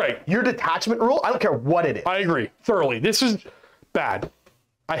 Oh, right. Your detachment rule, I don't care what it is. I agree, thoroughly. This is bad.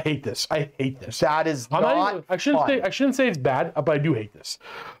 I hate this. I hate this. That is not I shouldn't say it's bad, but I do hate this.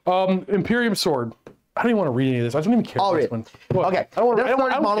 Imperium Sword. I don't even want to read any of this. I don't even care about this one. What? Okay. I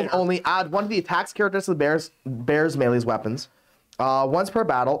don't models only. Add 1 of the attacks characters to the bear's melee's weapons. Once per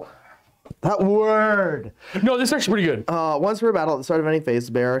battle. That word. No, this is actually pretty good. Once per battle, at the start of any phase,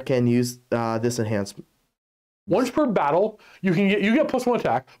 the bearer can use this enhancement. Once per battle, you get +1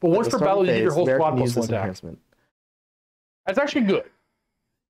 attack, but once per battle, you get your whole squad +1 attack. That's actually good.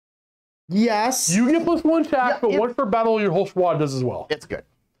 Yes. You get +1 attack, but once per battle, your whole squad does as well. It's good.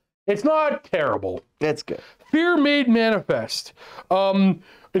 It's not terrible. It's good. Fear Made Manifest.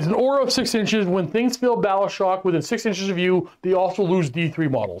 It's an aura of 6 inches. When things feel battle shock within 6 inches of you, they also lose D3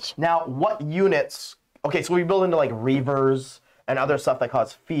 models. Now, what units? Okay, so we build into like Reavers and other stuff that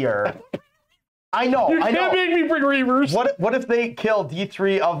cause fear. I know. You can't make me bring Reavers. What if they kill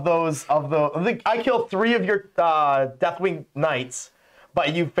D3 of those I kill 3 of your Deathwing Knights,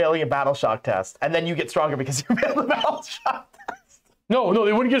 but you fail your battle shock test, and then you get stronger because you failed the battle shock test. No,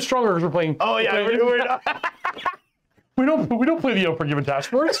 they wouldn't get stronger because we're playing. Oh yeah, we don't play the Unforgiven Task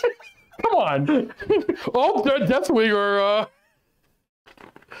Force. Come on. Oh, Deathwing or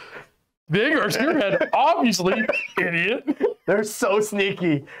Vanguard Spearhead, obviously, idiot. They're so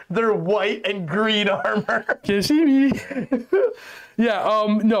sneaky. They're white and green armor. Can you see me?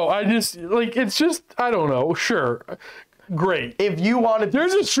 Yeah. No, I just it's just I don't know. Sure, great. If you want to,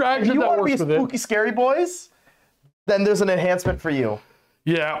 there's a strategy that works with it. Spooky, scary boys. Then there's an enhancement for you.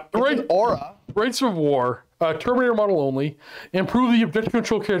 Yeah, right. Aura. Rights of War. Terminator model only. Improve the objective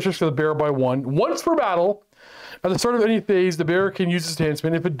control characteristics of the bearer by 1. Once per battle, at the start of any phase, the bearer can use this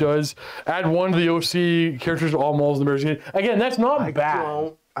enhancement. If it does, add 1 to the OC characters to all models in the bearer's unit. Again, that's not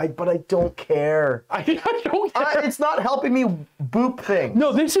bad. But I don't care. I don't care. It's not helping me boop things.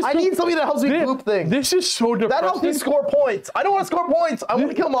 No, this is. I need something that helps me boop things. This is so depressing. That helps me score points. I don't want to score points. I want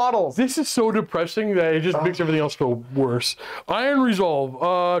to kill models. This is so depressing that it just makes everything else feel worse. Iron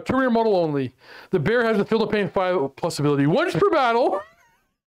Resolve. Terminator model only. The bear has the Feel the Pain 5+ ability. Once per battle.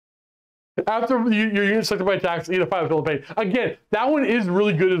 After your unit selected by attacks, eat a 5 Feel the Pain. Again, that one is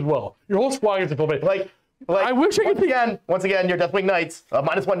really good as well. Your whole squad gets a Feel the Pain. I wish I could once again, your Deathwing Knights,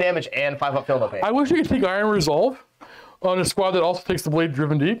 -1 damage and 5 up Feel the Pain. I wish I could take Iron Resolve on a squad that also takes the Blade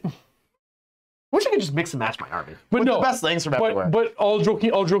Driven Deep. Wish I could just mix and match my army. But no, the best things from everywhere. But all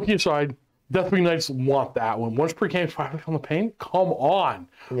joking aside, Deathwing Knights want that one. Once per game, 5 Feel the Pain. Come on,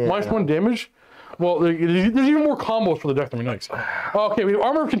 -1 damage. Well, there's even more combos for the Deathwing Knights. Okay, we have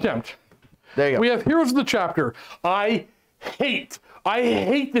Armor of Contempt. There you go. We have Heroes of the Chapter. I hate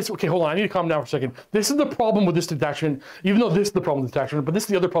this. Okay, hold on. I need to calm down for a second. This is the problem with this detachment. Even though this is the problem with detachment, but this is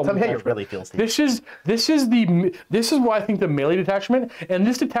the other problem. Somehow you really feel Steve. This is why I think the melee detachment, and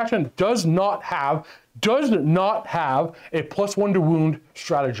this detachment does not have a +1 to wound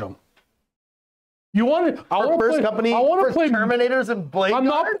stratagem. You want to? I want to play Terminators and Blade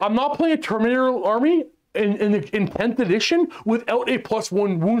Guard? I'm not playing a Terminator army in 10th edition without a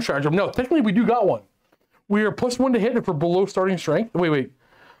 +1 wound stratagem. No, technically we do got one. We are +1 to hit if we're below starting strength. Wait.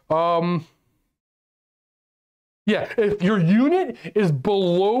 Yeah, if your unit is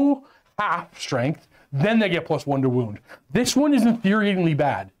below half strength, then they get +1 to wound. This one is infuriatingly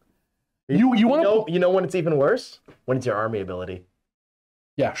bad. You know when it's even worse? When it's your army ability.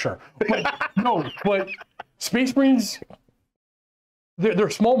 Yeah, sure. But Space Marines, they're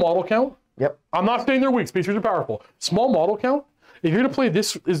small model count. Yep. I'm not saying they're weak. Space Marines are powerful. Small model count. if you're gonna play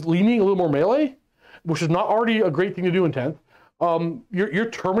this is leaning a little more melee, which is not already a great thing to do in 10th, your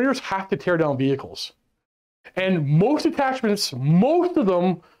Terminators have to tear down vehicles. And most attachments, most of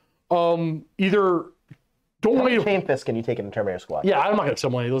them, either don't How want many to. Chain Fist can you take in a Terminator squad? Yeah, I'm not going to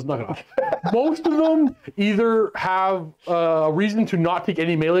summon any of those. Not going to. Most of them either have a reason to not take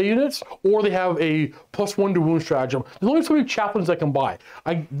any melee units, or they have a +1 to wound stratagem. There's only so many chaplains I can buy.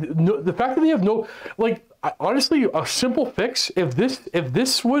 The fact that they have no, like, honestly, a simple fix. If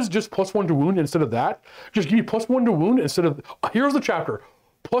this was just +1 to wound instead of that, just give me +1 to wound instead of. Here's the chapter,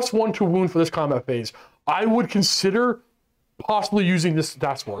 +1 to wound for this combat phase. I would consider possibly using this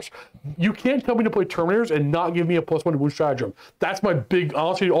task force. You can't tell me to play Terminators and not give me a +1 to wound stratagem. That's my big,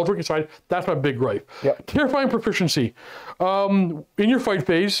 honestly, all joking aside, that's my big gripe. Yep. Terrifying proficiency. In your fight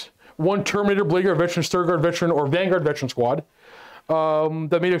phase, one Terminator, Blade Guard Veteran, Stir Guard Veteran, or Vanguard Veteran squad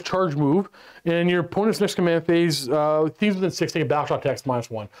that made a charge move. In your opponent's next command phase, thieves within 6 take a battle shot text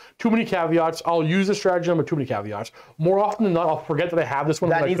 -1. Too many caveats. I'll use the stratagem, but too many caveats. More often than not, I'll forget that I have this one.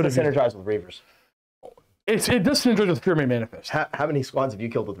 That needs to synergize with Reavers. It does synergize with Fear May Manifest. How many squads have you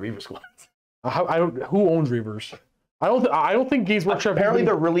killed with Reaver squads? Who owns Reavers? I don't think Games Workshop. Apparently,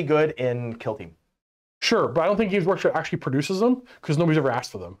 they're really good in Kill Team. Sure, but I don't think Games Workshop actually produces them because nobody's ever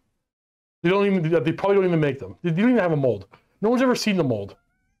asked for them. They don't even. They probably don't even make them. They don't even have a mold. No one's ever seen the mold.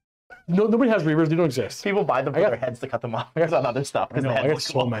 No, nobody has Reavers. They don't exist. People buy them for their heads to cut them off. I guess on other stuff. I know. I got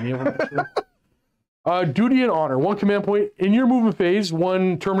so many of them. Duty and honor. One command point in your movement phase.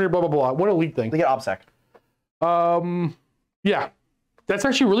 One Terminator. Blah blah blah. One elite thing. They get OBSEC. Yeah, that's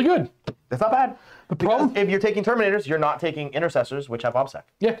actually really good. That's not bad. The problem, if you're taking Terminators, you're not taking Intercessors, which have OBSEC.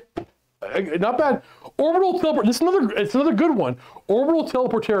 yeah, not bad. Orbital teleport. This is another good one. Orbital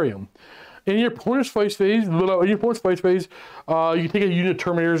teleportarium. In your opponent's fight phase, you can take a unit of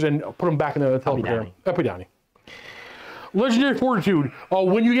Terminators and put them back in the teleportarium. Epidowny. Legendary Fortitude.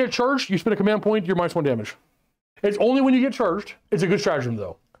 When you get charged, you spend a command point. You're -1 damage. It's only when you get charged. It's a good stratagem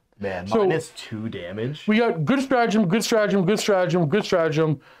though. Man, -2 damage. We got good stratagem, good stratagem, good stratagem, good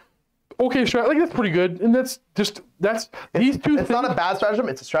stratagem. Okay, like that's pretty good, and that's these two. It's not a bad stratagem.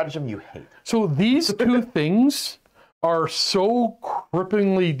 It's a stratagem you hate. So these two things are so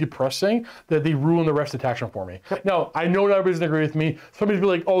cripplingly depressing that they ruin the rest of the attachment for me. Now I know not everybody's gonna agree with me. Somebody's be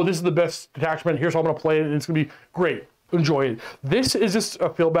like, "Oh, this is the best attachment. Here's how I'm gonna play it, and it's gonna be great. Enjoy it." This is just a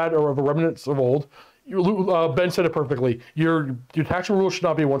feel bad or of a remnants of old. Ben said it perfectly. Your detachment rule should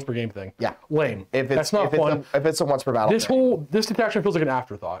not be a once per game thing. Yeah, lame. That's not fun. If it's a once per battle. This detachment feels like an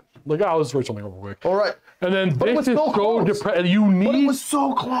afterthought. Like, oh, let's write something real quick. All right. And then this is so depressing. You need. But it was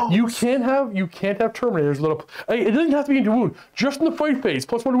so close. You can't have Terminators. It doesn't have to be into wound. Just in the fight phase.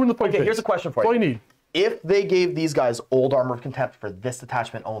 +1 to win the fight phase. Okay, here's a question for That's you. all you need. If they gave these guys old Armor of Contempt for this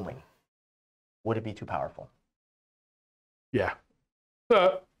detachment only, would it be too powerful? Yeah.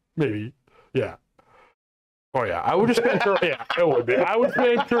 Maybe. Yeah. Oh yeah, I would just spam. Yeah, it would be. I would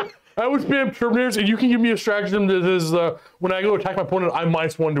spam Terminators, and you can give me a stratagem that is when I go attack my opponent, I'm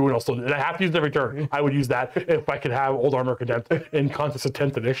 -1 to win. And I have to use it every turn. I would use that if I could have Old Armor Contempt in Contest of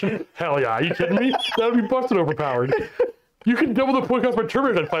 10th edition. Hell yeah, are you kidding me? That would be busted overpowered. You can double the point cost by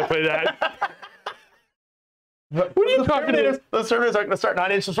Terminators if I play that. What are you talking about? Those Terminators aren't going to start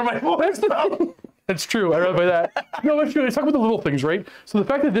 9 inches from my point. That's true. I'd rather play that. No, that's true. Let's talk about the little things, right? So the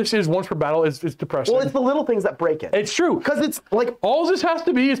fact that this is once per battle is depressing. Well, it's the little things that break it. It's true. Because it's like... All this has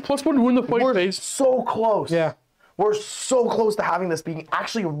to be is +1 to win the fight phase. We're so close. Yeah. We're so close to having this being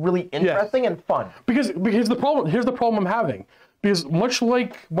actually really interesting and fun. Because here's the problem I'm having. Because much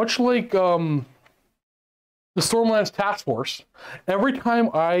like the Stormlands Task Force, every time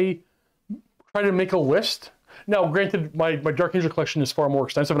I try to make a list... Now, granted, my Dark Angel collection is far more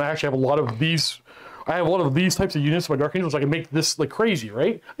extensive, and I actually have a lot of these. I have a lot of these types of units in my Dark Angels. So I can make this like crazy,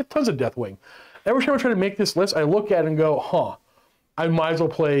 right? I have tons of Deathwing. Every time I try to make this list, I look at it and go, "Huh, I might as well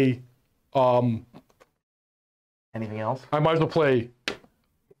play." Anything else? I might as well play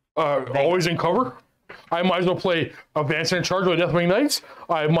Always in Cover. I might as well play Advance and Charge with Deathwing Knights.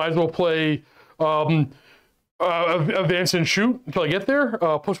 I might as well play. Advance and shoot until I get there.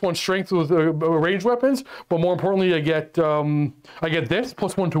 +1 strength with ranged weapons, but more importantly, I get this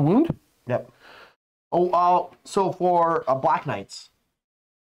 +1 to wound. Yep. Oh, so for Black Knights,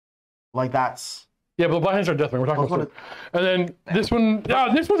 like that's. Yeah, but the Black Knights are Deathwing. We're talking about. And then this one,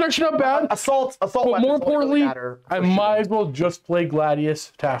 this one's actually not bad. Assault. But more importantly, I might as well just play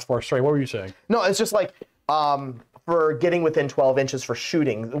Gladius Task Force. Sorry, what were you saying? No, it's just like for getting within 12 inches for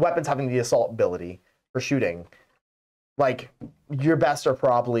shooting, the weapons having the assault ability. For shooting, like your best are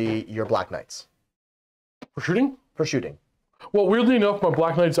probably your Black Knights. For shooting? For shooting. Well, weirdly enough, my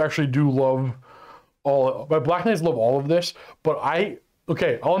Black Knights actually do love my Black Knights love all of this, but I want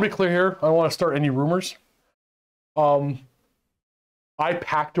to be clear here. I don't want to start any rumors. I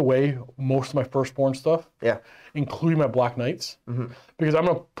packed away most of my firstborn stuff, including my Black Knights, because I'm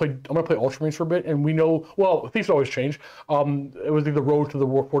gonna play Ultramarines for a bit, and we know things always change. It was like the road to the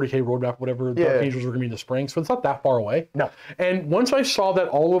 40K roadmap, whatever. Dark Angels are gonna be in the spring, so it's not that far away. No. And once I saw that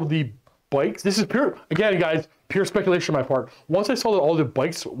all of the bikes, this is pure speculation on my part. Once I saw that all the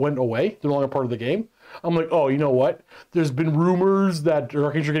bikes went away, they're no longer part of the game, I'm like, oh, you know what? There's been rumors that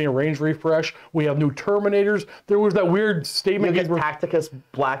Dark Angels are getting a range refresh. We have new Terminators. There was that weird statement. You get Tacticus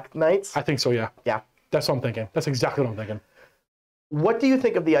Black Knights? I think so, yeah. Yeah. That's what I'm thinking. That's exactly what I'm thinking. What do you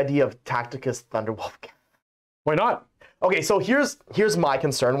think of the idea of Tacticus Thunderwolf? Why not? Okay, so here's my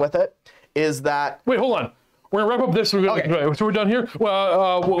concern with it, is that... Wait, hold on. We're going to wrap up this. So we're done here.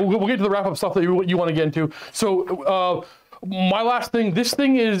 Well, we'll get to the wrap-up stuff that you want to get into. So, my last thing, this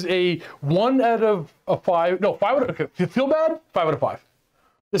thing is a 1 out of a 5. No, 5 out of... Okay, you feel bad? 5 out of 5.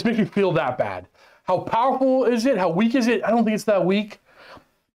 This makes me feel that bad. How powerful is it? How weak is it? I don't think it's that weak.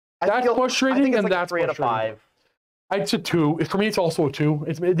 That's frustrating, I think it's and like that's 3 out of 5. It's a 2. For me, it's also a 2.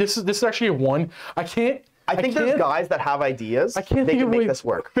 This is actually a 1. I think there's guys that have ideas. I can't they think can of make this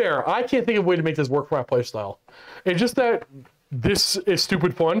work. Fair. I can't think of a way to make this work for my playstyle. It's just that this is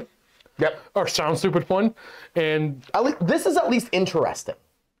stupid fun. Yep. Or sounds stupid fun, and at least this is at least interesting.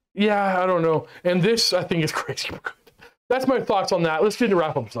 Yeah, I don't know. And this, I think, is crazy good. That's my thoughts on that. Let's get into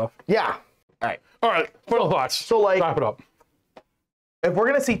wrap-up stuff. Yeah. All right. Final thoughts. So, like, wrap it up. If we're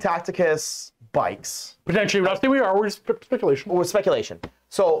gonna see Tacticus bikes, potentially, we're not saying we are. We're just speculation. We're speculation.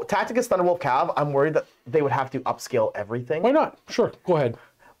 So, Tacticus Thunderwolf Cav, I'm worried that they would have to upscale everything. Why not? Sure, go ahead.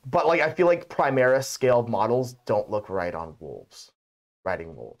 But like, I feel like Primaris scaled models don't look right on wolves,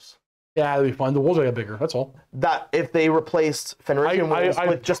 riding wolves. Yeah, that'd be fun. The wolves are bigger. That's all. That if they replaced Fenrisian wolves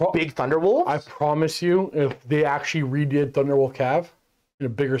with just big Thunderwolves, I promise you, if they actually redid Thunderwolf Cav in a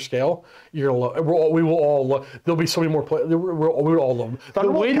bigger scale, you're gonna love. We will all love. There'll be so many more players. We will all love them.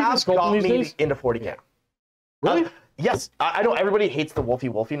 Thunderwolf Cav got me days, into 40K. Really? Yes. I know everybody hates the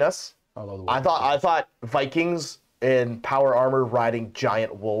wolfiness. I love the wolf. I thought Vikings in power armor riding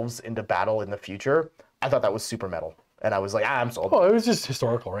giant wolves into battle in the future. I thought that was super metal. And I was like, I'm sold. Oh, it was just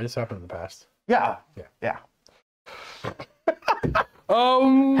historical, right? It's happened in the past. Yeah.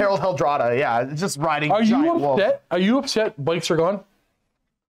 Harold Heldrada, just riding giant wolves. Are you upset bikes are gone?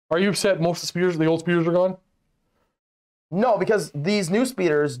 Are you upset most of the old speeders are gone? No, because these new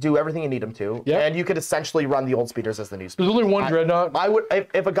speeders do everything you need them to, and you could essentially run the old speeders as the new speeders. There's only one dreadnought. I would,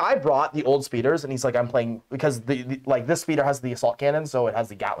 if a guy brought the old speeders and he's like, I'm playing because this speeder has the assault cannon, so it has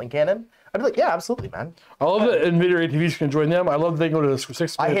the Gatling cannon. I'd be like, yeah, absolutely, man. I love that Invader ATVs can join them. I love that they go to the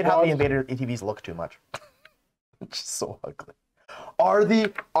 6. I hate how the Invader ATVs look too much. It's just so ugly. Are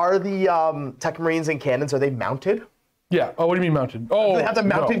the Tech Marines and cannons, are they mounted? Yeah. Oh, what do you mean mounted? Oh, they have the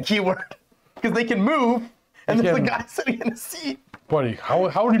mounted keyword because they can move. And there's a guy sitting in a seat. Buddy, how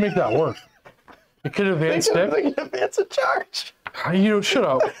would you make that work? It could advance it. They can advance a charge. Shut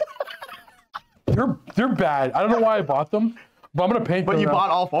up. They're bad. I don't know why I bought them, but I'm gonna paint them. But you bought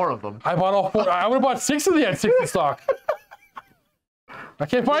all 4 of them. I bought all 4. I would have bought 6 of the had 6 in stock. I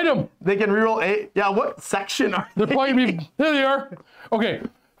can't find them. They can reroll 8. Yeah, what section are they? They're probably there. They are. Okay.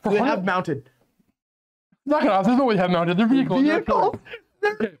 They have mounted. Knock it off. There's no way they have mounted. They're vehicles.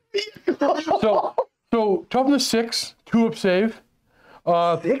 They're vehicles. So toughness 6, 2 up save.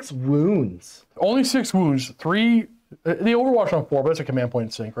 6 wounds. Only 6 wounds. 3. The Overwatch on 4, but that's a command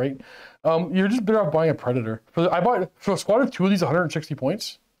point sync, right? You're just better off buying a Predator. I bought for a squad of 2 of these 160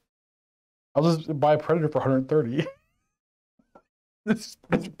 points. I'll just buy a Predator for 130. This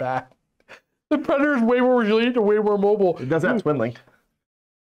is bad. The Predator is way more resilient and way more mobile. It does have twin link.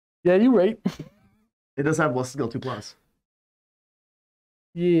 Yeah, you're right. It does have skill 2+.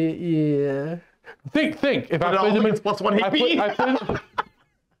 Yeah. Think. If I play them, it's +1 HP. I play them.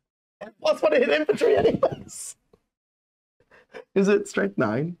 +1 hit infantry, anyways. Is it strength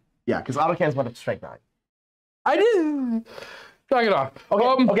 9? Yeah, because autocannons went up to strength 9. I didn't. Knock it off.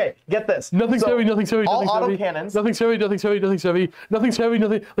 Okay, get this. Nothing's heavy. All autocannons. Nothing's heavy.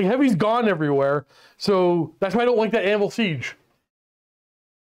 Like heavy's gone everywhere. So that's why I don't like that Anvil Siege.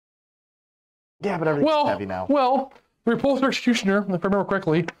 Yeah, but everything's heavy now. Well, the Repulsor Executioner, if I remember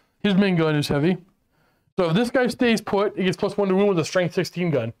correctly, his main gun is heavy. So if this guy stays put, he gets +1 to wound with a strength 16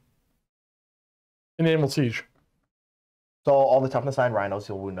 gun. In Anvil Siege. So all the toughness 9 rhinos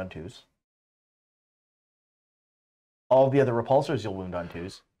you'll wound on 2s. All the other repulsors you'll wound on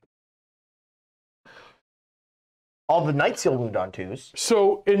 2s. All the knights you'll wound on 2s.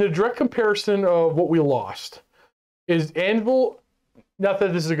 So in the direct comparison of what we lost, is Anvil Not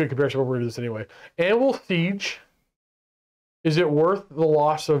that this is a good comparison, but we're going to do this anyway. Anvil Siege, is it worth the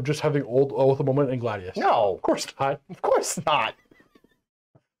loss of just having Old Oath a moment and Gladius? No, Of course not. of course not.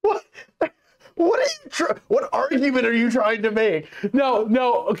 What? What argument are you trying to make?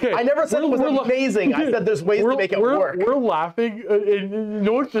 No, okay. I never said it was amazing. I said there's ways to make it work. We're laughing.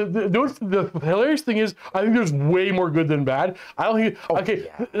 Notice the hilarious thing is, I think there's way more good than bad. I don't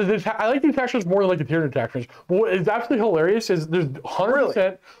think. I like the attachments more than like the tier attachments. But what is absolutely hilarious is there's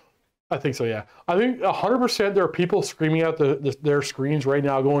 100%. I think so, yeah. I think 100% there are people screaming out their screens right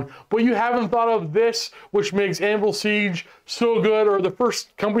now going, but you haven't thought of this, which makes Anvil Siege so good, or the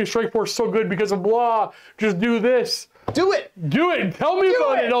first Company Strike Force so good because of blah. Just do this. Do it. Do it. Tell me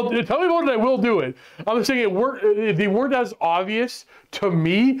about it. Tell me about it. I will do it. I'm saying they weren't as obvious to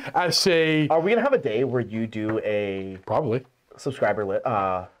me as say. Are we gonna have a day where you do a Probably subscriber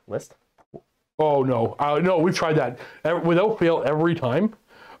list? Oh no, no. We've tried that without fail every time.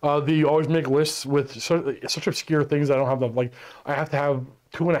 They always make lists with such obscure things that I don't have them. Like I have to have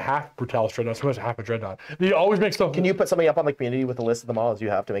 2.5 Brutalis Dreadnoughts, 2.5 a Dreadnought. They always make stuff. Can you put something up on the community with a list of the models you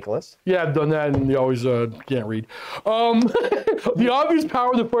have to make a list? Yeah, I've done that, and they always can't read. The obvious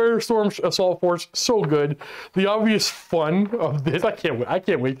power of the Firestorm Assault Force, so good. The obvious fun of this, I can't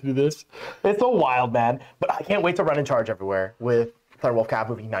wait to do this. It's so wild, man. But I can't wait to run in charge everywhere with Thunderwolf Cav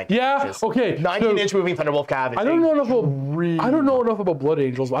moving 19 inches. Okay. 19-inch moving Thunderwolf Cav. I don't know enough about Blood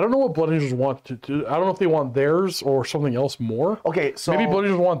Angels. I don't know what Blood Angels want to do. I don't know if they want theirs or something else more. Okay, so maybe Blood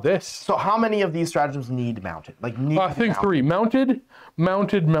Angels want this. So how many of these stratagems need mounted? Like I think 3. Mounted.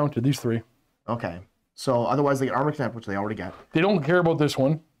 These 3. Okay. So otherwise they get armor connect, which they already get. They don't care about this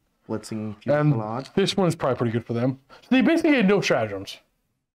one. Blitzing, and this one is probably pretty good for them. So they basically had no stratagems.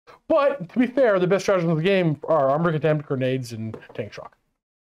 But to be fair, the best stratagems of the game are armor contempt, grenades, and tank shock.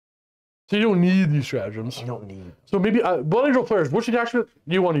 So you don't need these stratagems. You don't need. So maybe Blood Angel players, which attachment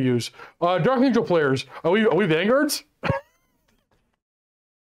do you want to use? Dark Angel players, are we Vanguards?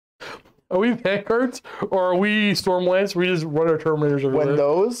 Are we Vanguards or are we Stormlands? We just run our Terminators over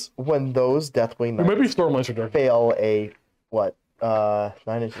there. When those Deathwing Knights maybe Stormlands are dark. fail a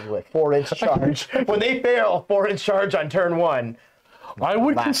 9 inches away, 4-inch charge. When they fail a 4-inch charge on turn 1. I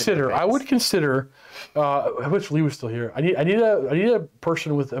would consider. I wish Lee was still here. I need a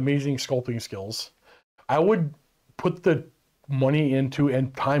person with amazing sculpting skills. I would put the money into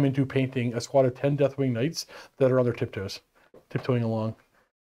and time into painting a squad of 10 Deathwing Knights that are on their tiptoeing along.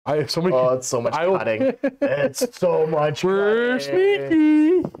 It's so much cutting. It's so much. We're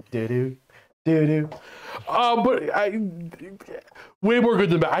sneaky. Do do. But way more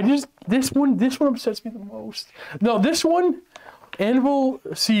good than bad. This one upsets me the most. No, this one. Anvil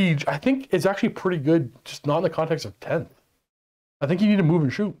Siege, I think, is actually pretty good, just not in the context of 10th. I think you need to move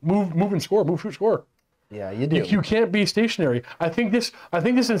and shoot, move and score, move, shoot, score. Yeah, you do. You can't be stationary. I think this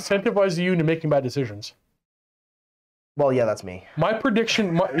incentivizes you into making bad decisions. Well, yeah, that's me. My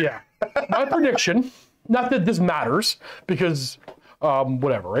prediction, my prediction. Not that this matters because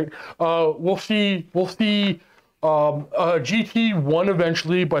whatever, right? We'll see GT won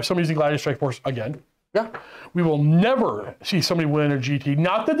eventually by somebody using Gladius Strike Force again. Yeah, we will never see somebody win a GT.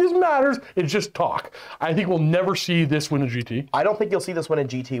 Not that this matters, it's just talk. I think we'll never see this win a GT. I don't think you'll see this win a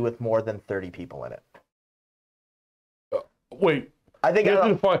GT with more than 30 people in it. Wait. I think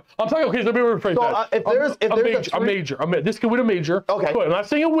I'm talking, okay, so let me rephrase that. If there's a major, this could win a major. Okay. I'm not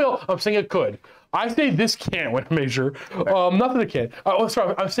saying it will, I'm saying it could. I say this can't win a major. Not that it can.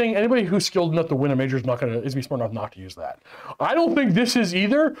 Sorry, I'm saying anybody who's skilled enough to win a major is be smart enough not to use that. I don't think this is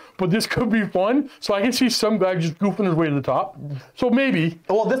either, but this could be fun. So I can see some guy just goofing his way to the top. So maybe.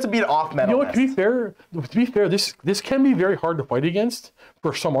 Well, this would be an off metal. You know what? To be fair, this can be very hard to fight against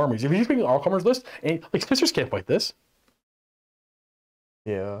for some armies. If you're just making an all-comers list, like Spicers can't fight this.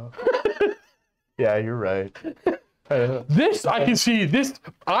 Yeah. Yeah, you're right. This I can see. This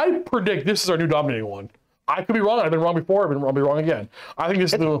I predict. This is our new dominating one. I could be wrong. I've been wrong before. I'll be wrong again. I think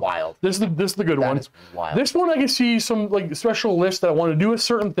this is wild. This is the good one. Is wild. This one I can see some like special list that want to do a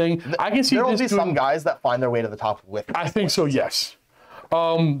certain thing. I can see there will be some guys that find their way to the top with. I think so. Yes.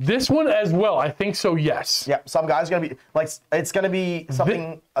 This one as well. I think so. Yes. Yeah. Some guys are gonna be like it's gonna be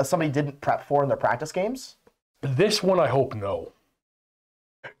something somebody didn't prep for in their practice games. This one I hope no.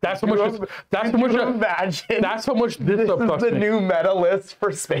 That's how much. That's how much. Imagine. That's how much this is the new meta list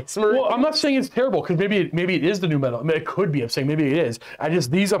for Space Marine. Well, I'm not saying it's terrible because maybe it is the new meta. I mean, it could be. I'm saying maybe it is.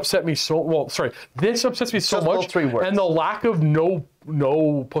 These upset me so. Well, sorry. This upsets me so much, and the lack of no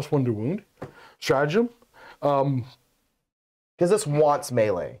 +1 to wound stratagem. Because this wants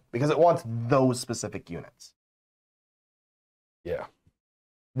melee. Because it wants those specific units. Yeah.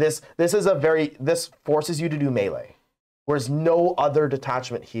 This forces you to do melee. Whereas no other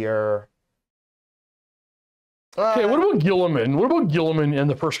detachment here. Okay, what about Gilliman? What about Gilliman and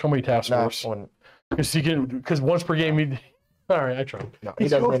the First Company Task Force? Because once per game, he. All right, I tried. No,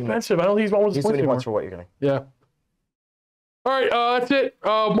 he's so expensive. I don't think he's one of those points for what you're getting. Yeah. All right, that's it.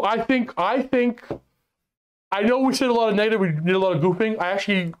 I think. I know we said a lot of negative. We did a lot of goofing. I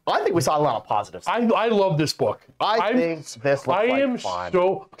think we saw a lot of positives. I love this book. I think this looks like fun.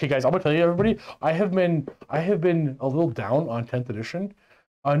 Okay, guys. I'm gonna tell you, everybody. I have been a little down on 10th edition.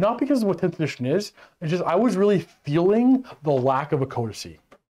 Not because of what 10th edition is. It's just I was really feeling the lack of a codicy.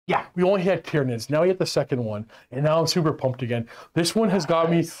 Yeah, we only had Tyranids. Now we get the second one, and now I'm super pumped again. This one has got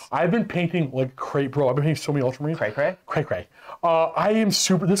me. I've been painting like cray, bro. I've been painting so many Ultramarines. Cray. I am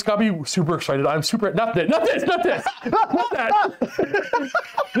super. This got me super excited. I'm super. Not this. Not that.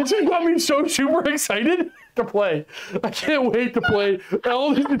 This has got me so super excited to play. I can't wait to play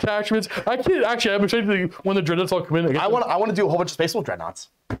all these detachments. I'm excited to when the dreadnoughts all come in. I want to do a whole bunch of Space Wolf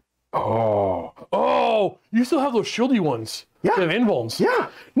dreadnoughts. Oh! You still have those shieldy ones. Yeah. They have invulns. Yeah.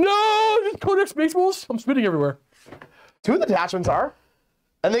 No! Codex Space Wolves? I'm spitting everywhere. 2 of the detachments are.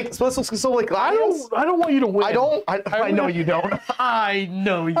 And they so like I don't want you to win. I know you don't. I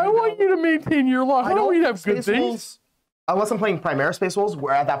know you don't. I want you to maintain your luck. I don't want you to have good things. Unless I'm playing Primera Space Wolves,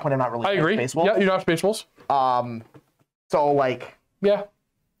 where at that point I'm not really playing Space Wolves. Yeah, you're not Space Wolves. So like. Yeah.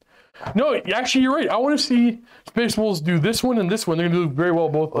 No, actually, you're right. I want to see Space Wolves do this one and this one. They're going to do very well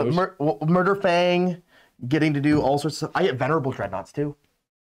both of those. Murder Fang, getting to do all sorts of... I get Venerable Dreadnoughts, too.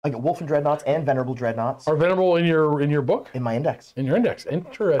 I get Wolfen Dreadnoughts and Venerable Dreadnoughts. Are Venerable in your book? In my index. In your index.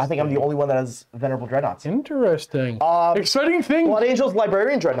 Interesting. I think I'm the only one that has Venerable Dreadnoughts. Interesting. Exciting thing. Blood Angels,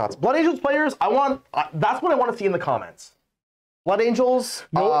 Librarian Dreadnoughts. Blood Angels players, that's what I want to see in the comments. Blood Angels,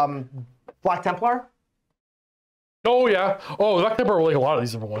 Black Templar. Oh, yeah. Oh, Black Templar are like a lot of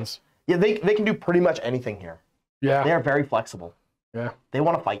these different ones. Yeah, they can do pretty much anything here. Yeah. They are very flexible. Yeah. They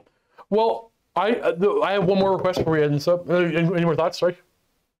want to fight. Well, I have one more request before we end this up. Any more thoughts, sorry?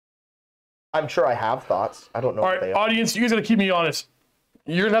 I'm sure I have thoughts. I don't know what they are. Audience, you guys gotta keep me honest.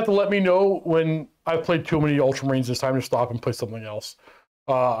 You're gonna have to let me know when I've played too many Ultramarines. It's time to stop and play something else.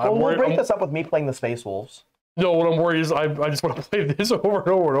 We'll break this up with me playing the Space Wolves. No, what I'm worried is I just want to play this over and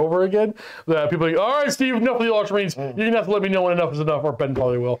over and over again. That people are like, all right, Steve, enough of the Ultramarines. You're gonna have to let me know when enough is enough, or Ben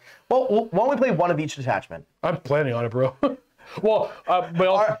probably will. Well, why don't we play one of each detachment? I'm planning on it, bro. Well,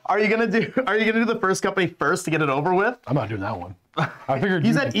 are you gonna do the First Company first to get it over with? I'm not doing that one. I figured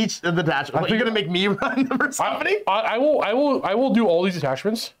you said each of the detachments. You're gonna make me run the First Company? I will do all these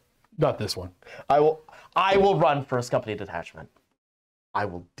detachments, not this one. I will run First Company detachment. I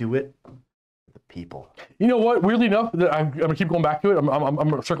will do it for the people. You know what? Weirdly enough, I'm gonna keep going back to it.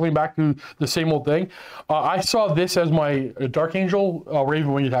 I'm circling back to the same old thing. I saw this as my Dark Angel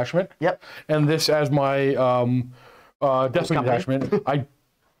Raven Wing detachment. Yep. And this as my Deathwing detachment. I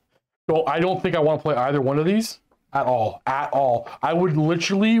don't think I want to play either one of these at all. I would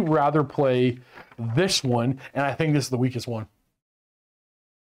literally rather play this one, and I think this is the weakest one.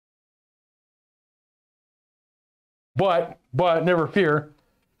 But never fear,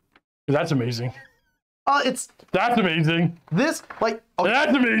 because that's amazing. That's amazing. That's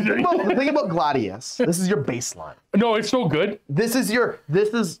amazing. The thing about Gladius, this is your baseline. No, it's so good. This is your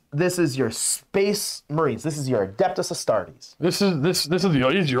Space Marines. This is your Adeptus Astartes. This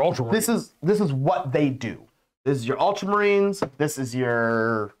is your Ultramarines. This is what they do. This is your Ultramarines. This is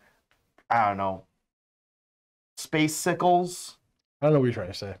your, I don't know, Space Sickles. I don't know what you're trying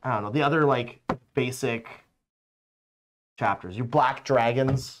to say. I don't know, the other like basic chapters. Your Black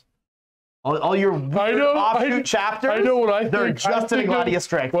Dragons. All your offshoot chapters. I know what I think. They're just in Gladius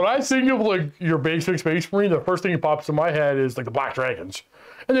strength. When I think of like your basic Space Marine, the first thing that pops in my head is like the Black Dragons,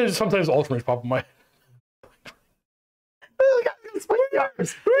 and then sometimes the Ultramarines pop in my head.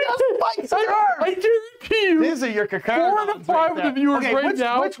 I guarantee you. These are your Kakara. 4 out of 5 of the viewers right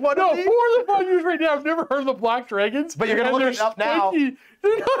now. Which one? No, 4 of the 5 viewers right now have never heard of the Black Dragons. But you're gonna look it up now.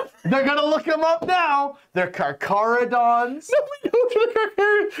 They're gonna look them up now. They're Carcharodons. Nobody knows what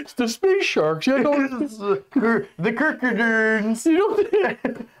Carcharodons. It's the space sharks. You know, the Kirkerdurns. You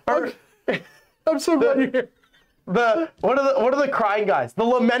don't. I'm so glad you're here. What are the crying guys? The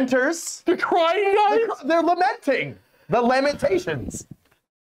Lamenters. The crying guys. They're lamenting. The Lamentations.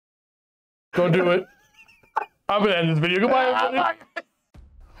 Don't do it. I'm gonna end this video. Goodbye, everybody.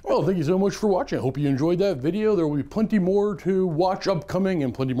 Well, thank you so much for watching. I hope you enjoyed that video. There will be plenty more to watch upcoming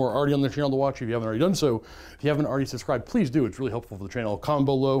and plenty more already on the channel to watch if you haven't already done so. If you haven't already subscribed, please do. It's really helpful for the channel. Comment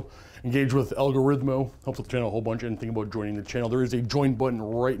below. Engage with Algorithmo. Helps with the channel a whole bunch. And think about joining the channel. There is a join button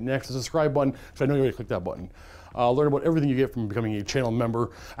right next to the subscribe button, so I know you already clicked that button. learn about everything you get from becoming a channel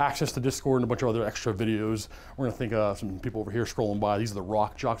member, access to Discord and a bunch of other extra videos. We're gonna thank some people over here scrolling by. These are the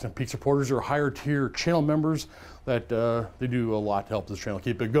Rock, Jocks, and Peak supporters. They're higher tier channel members that they do a lot to help this channel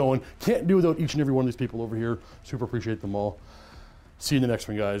keep it going. Can't do without each and every one of these people over here. Super appreciate them all. See you in the next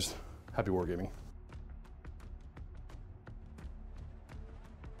one, guys. Happy wargaming.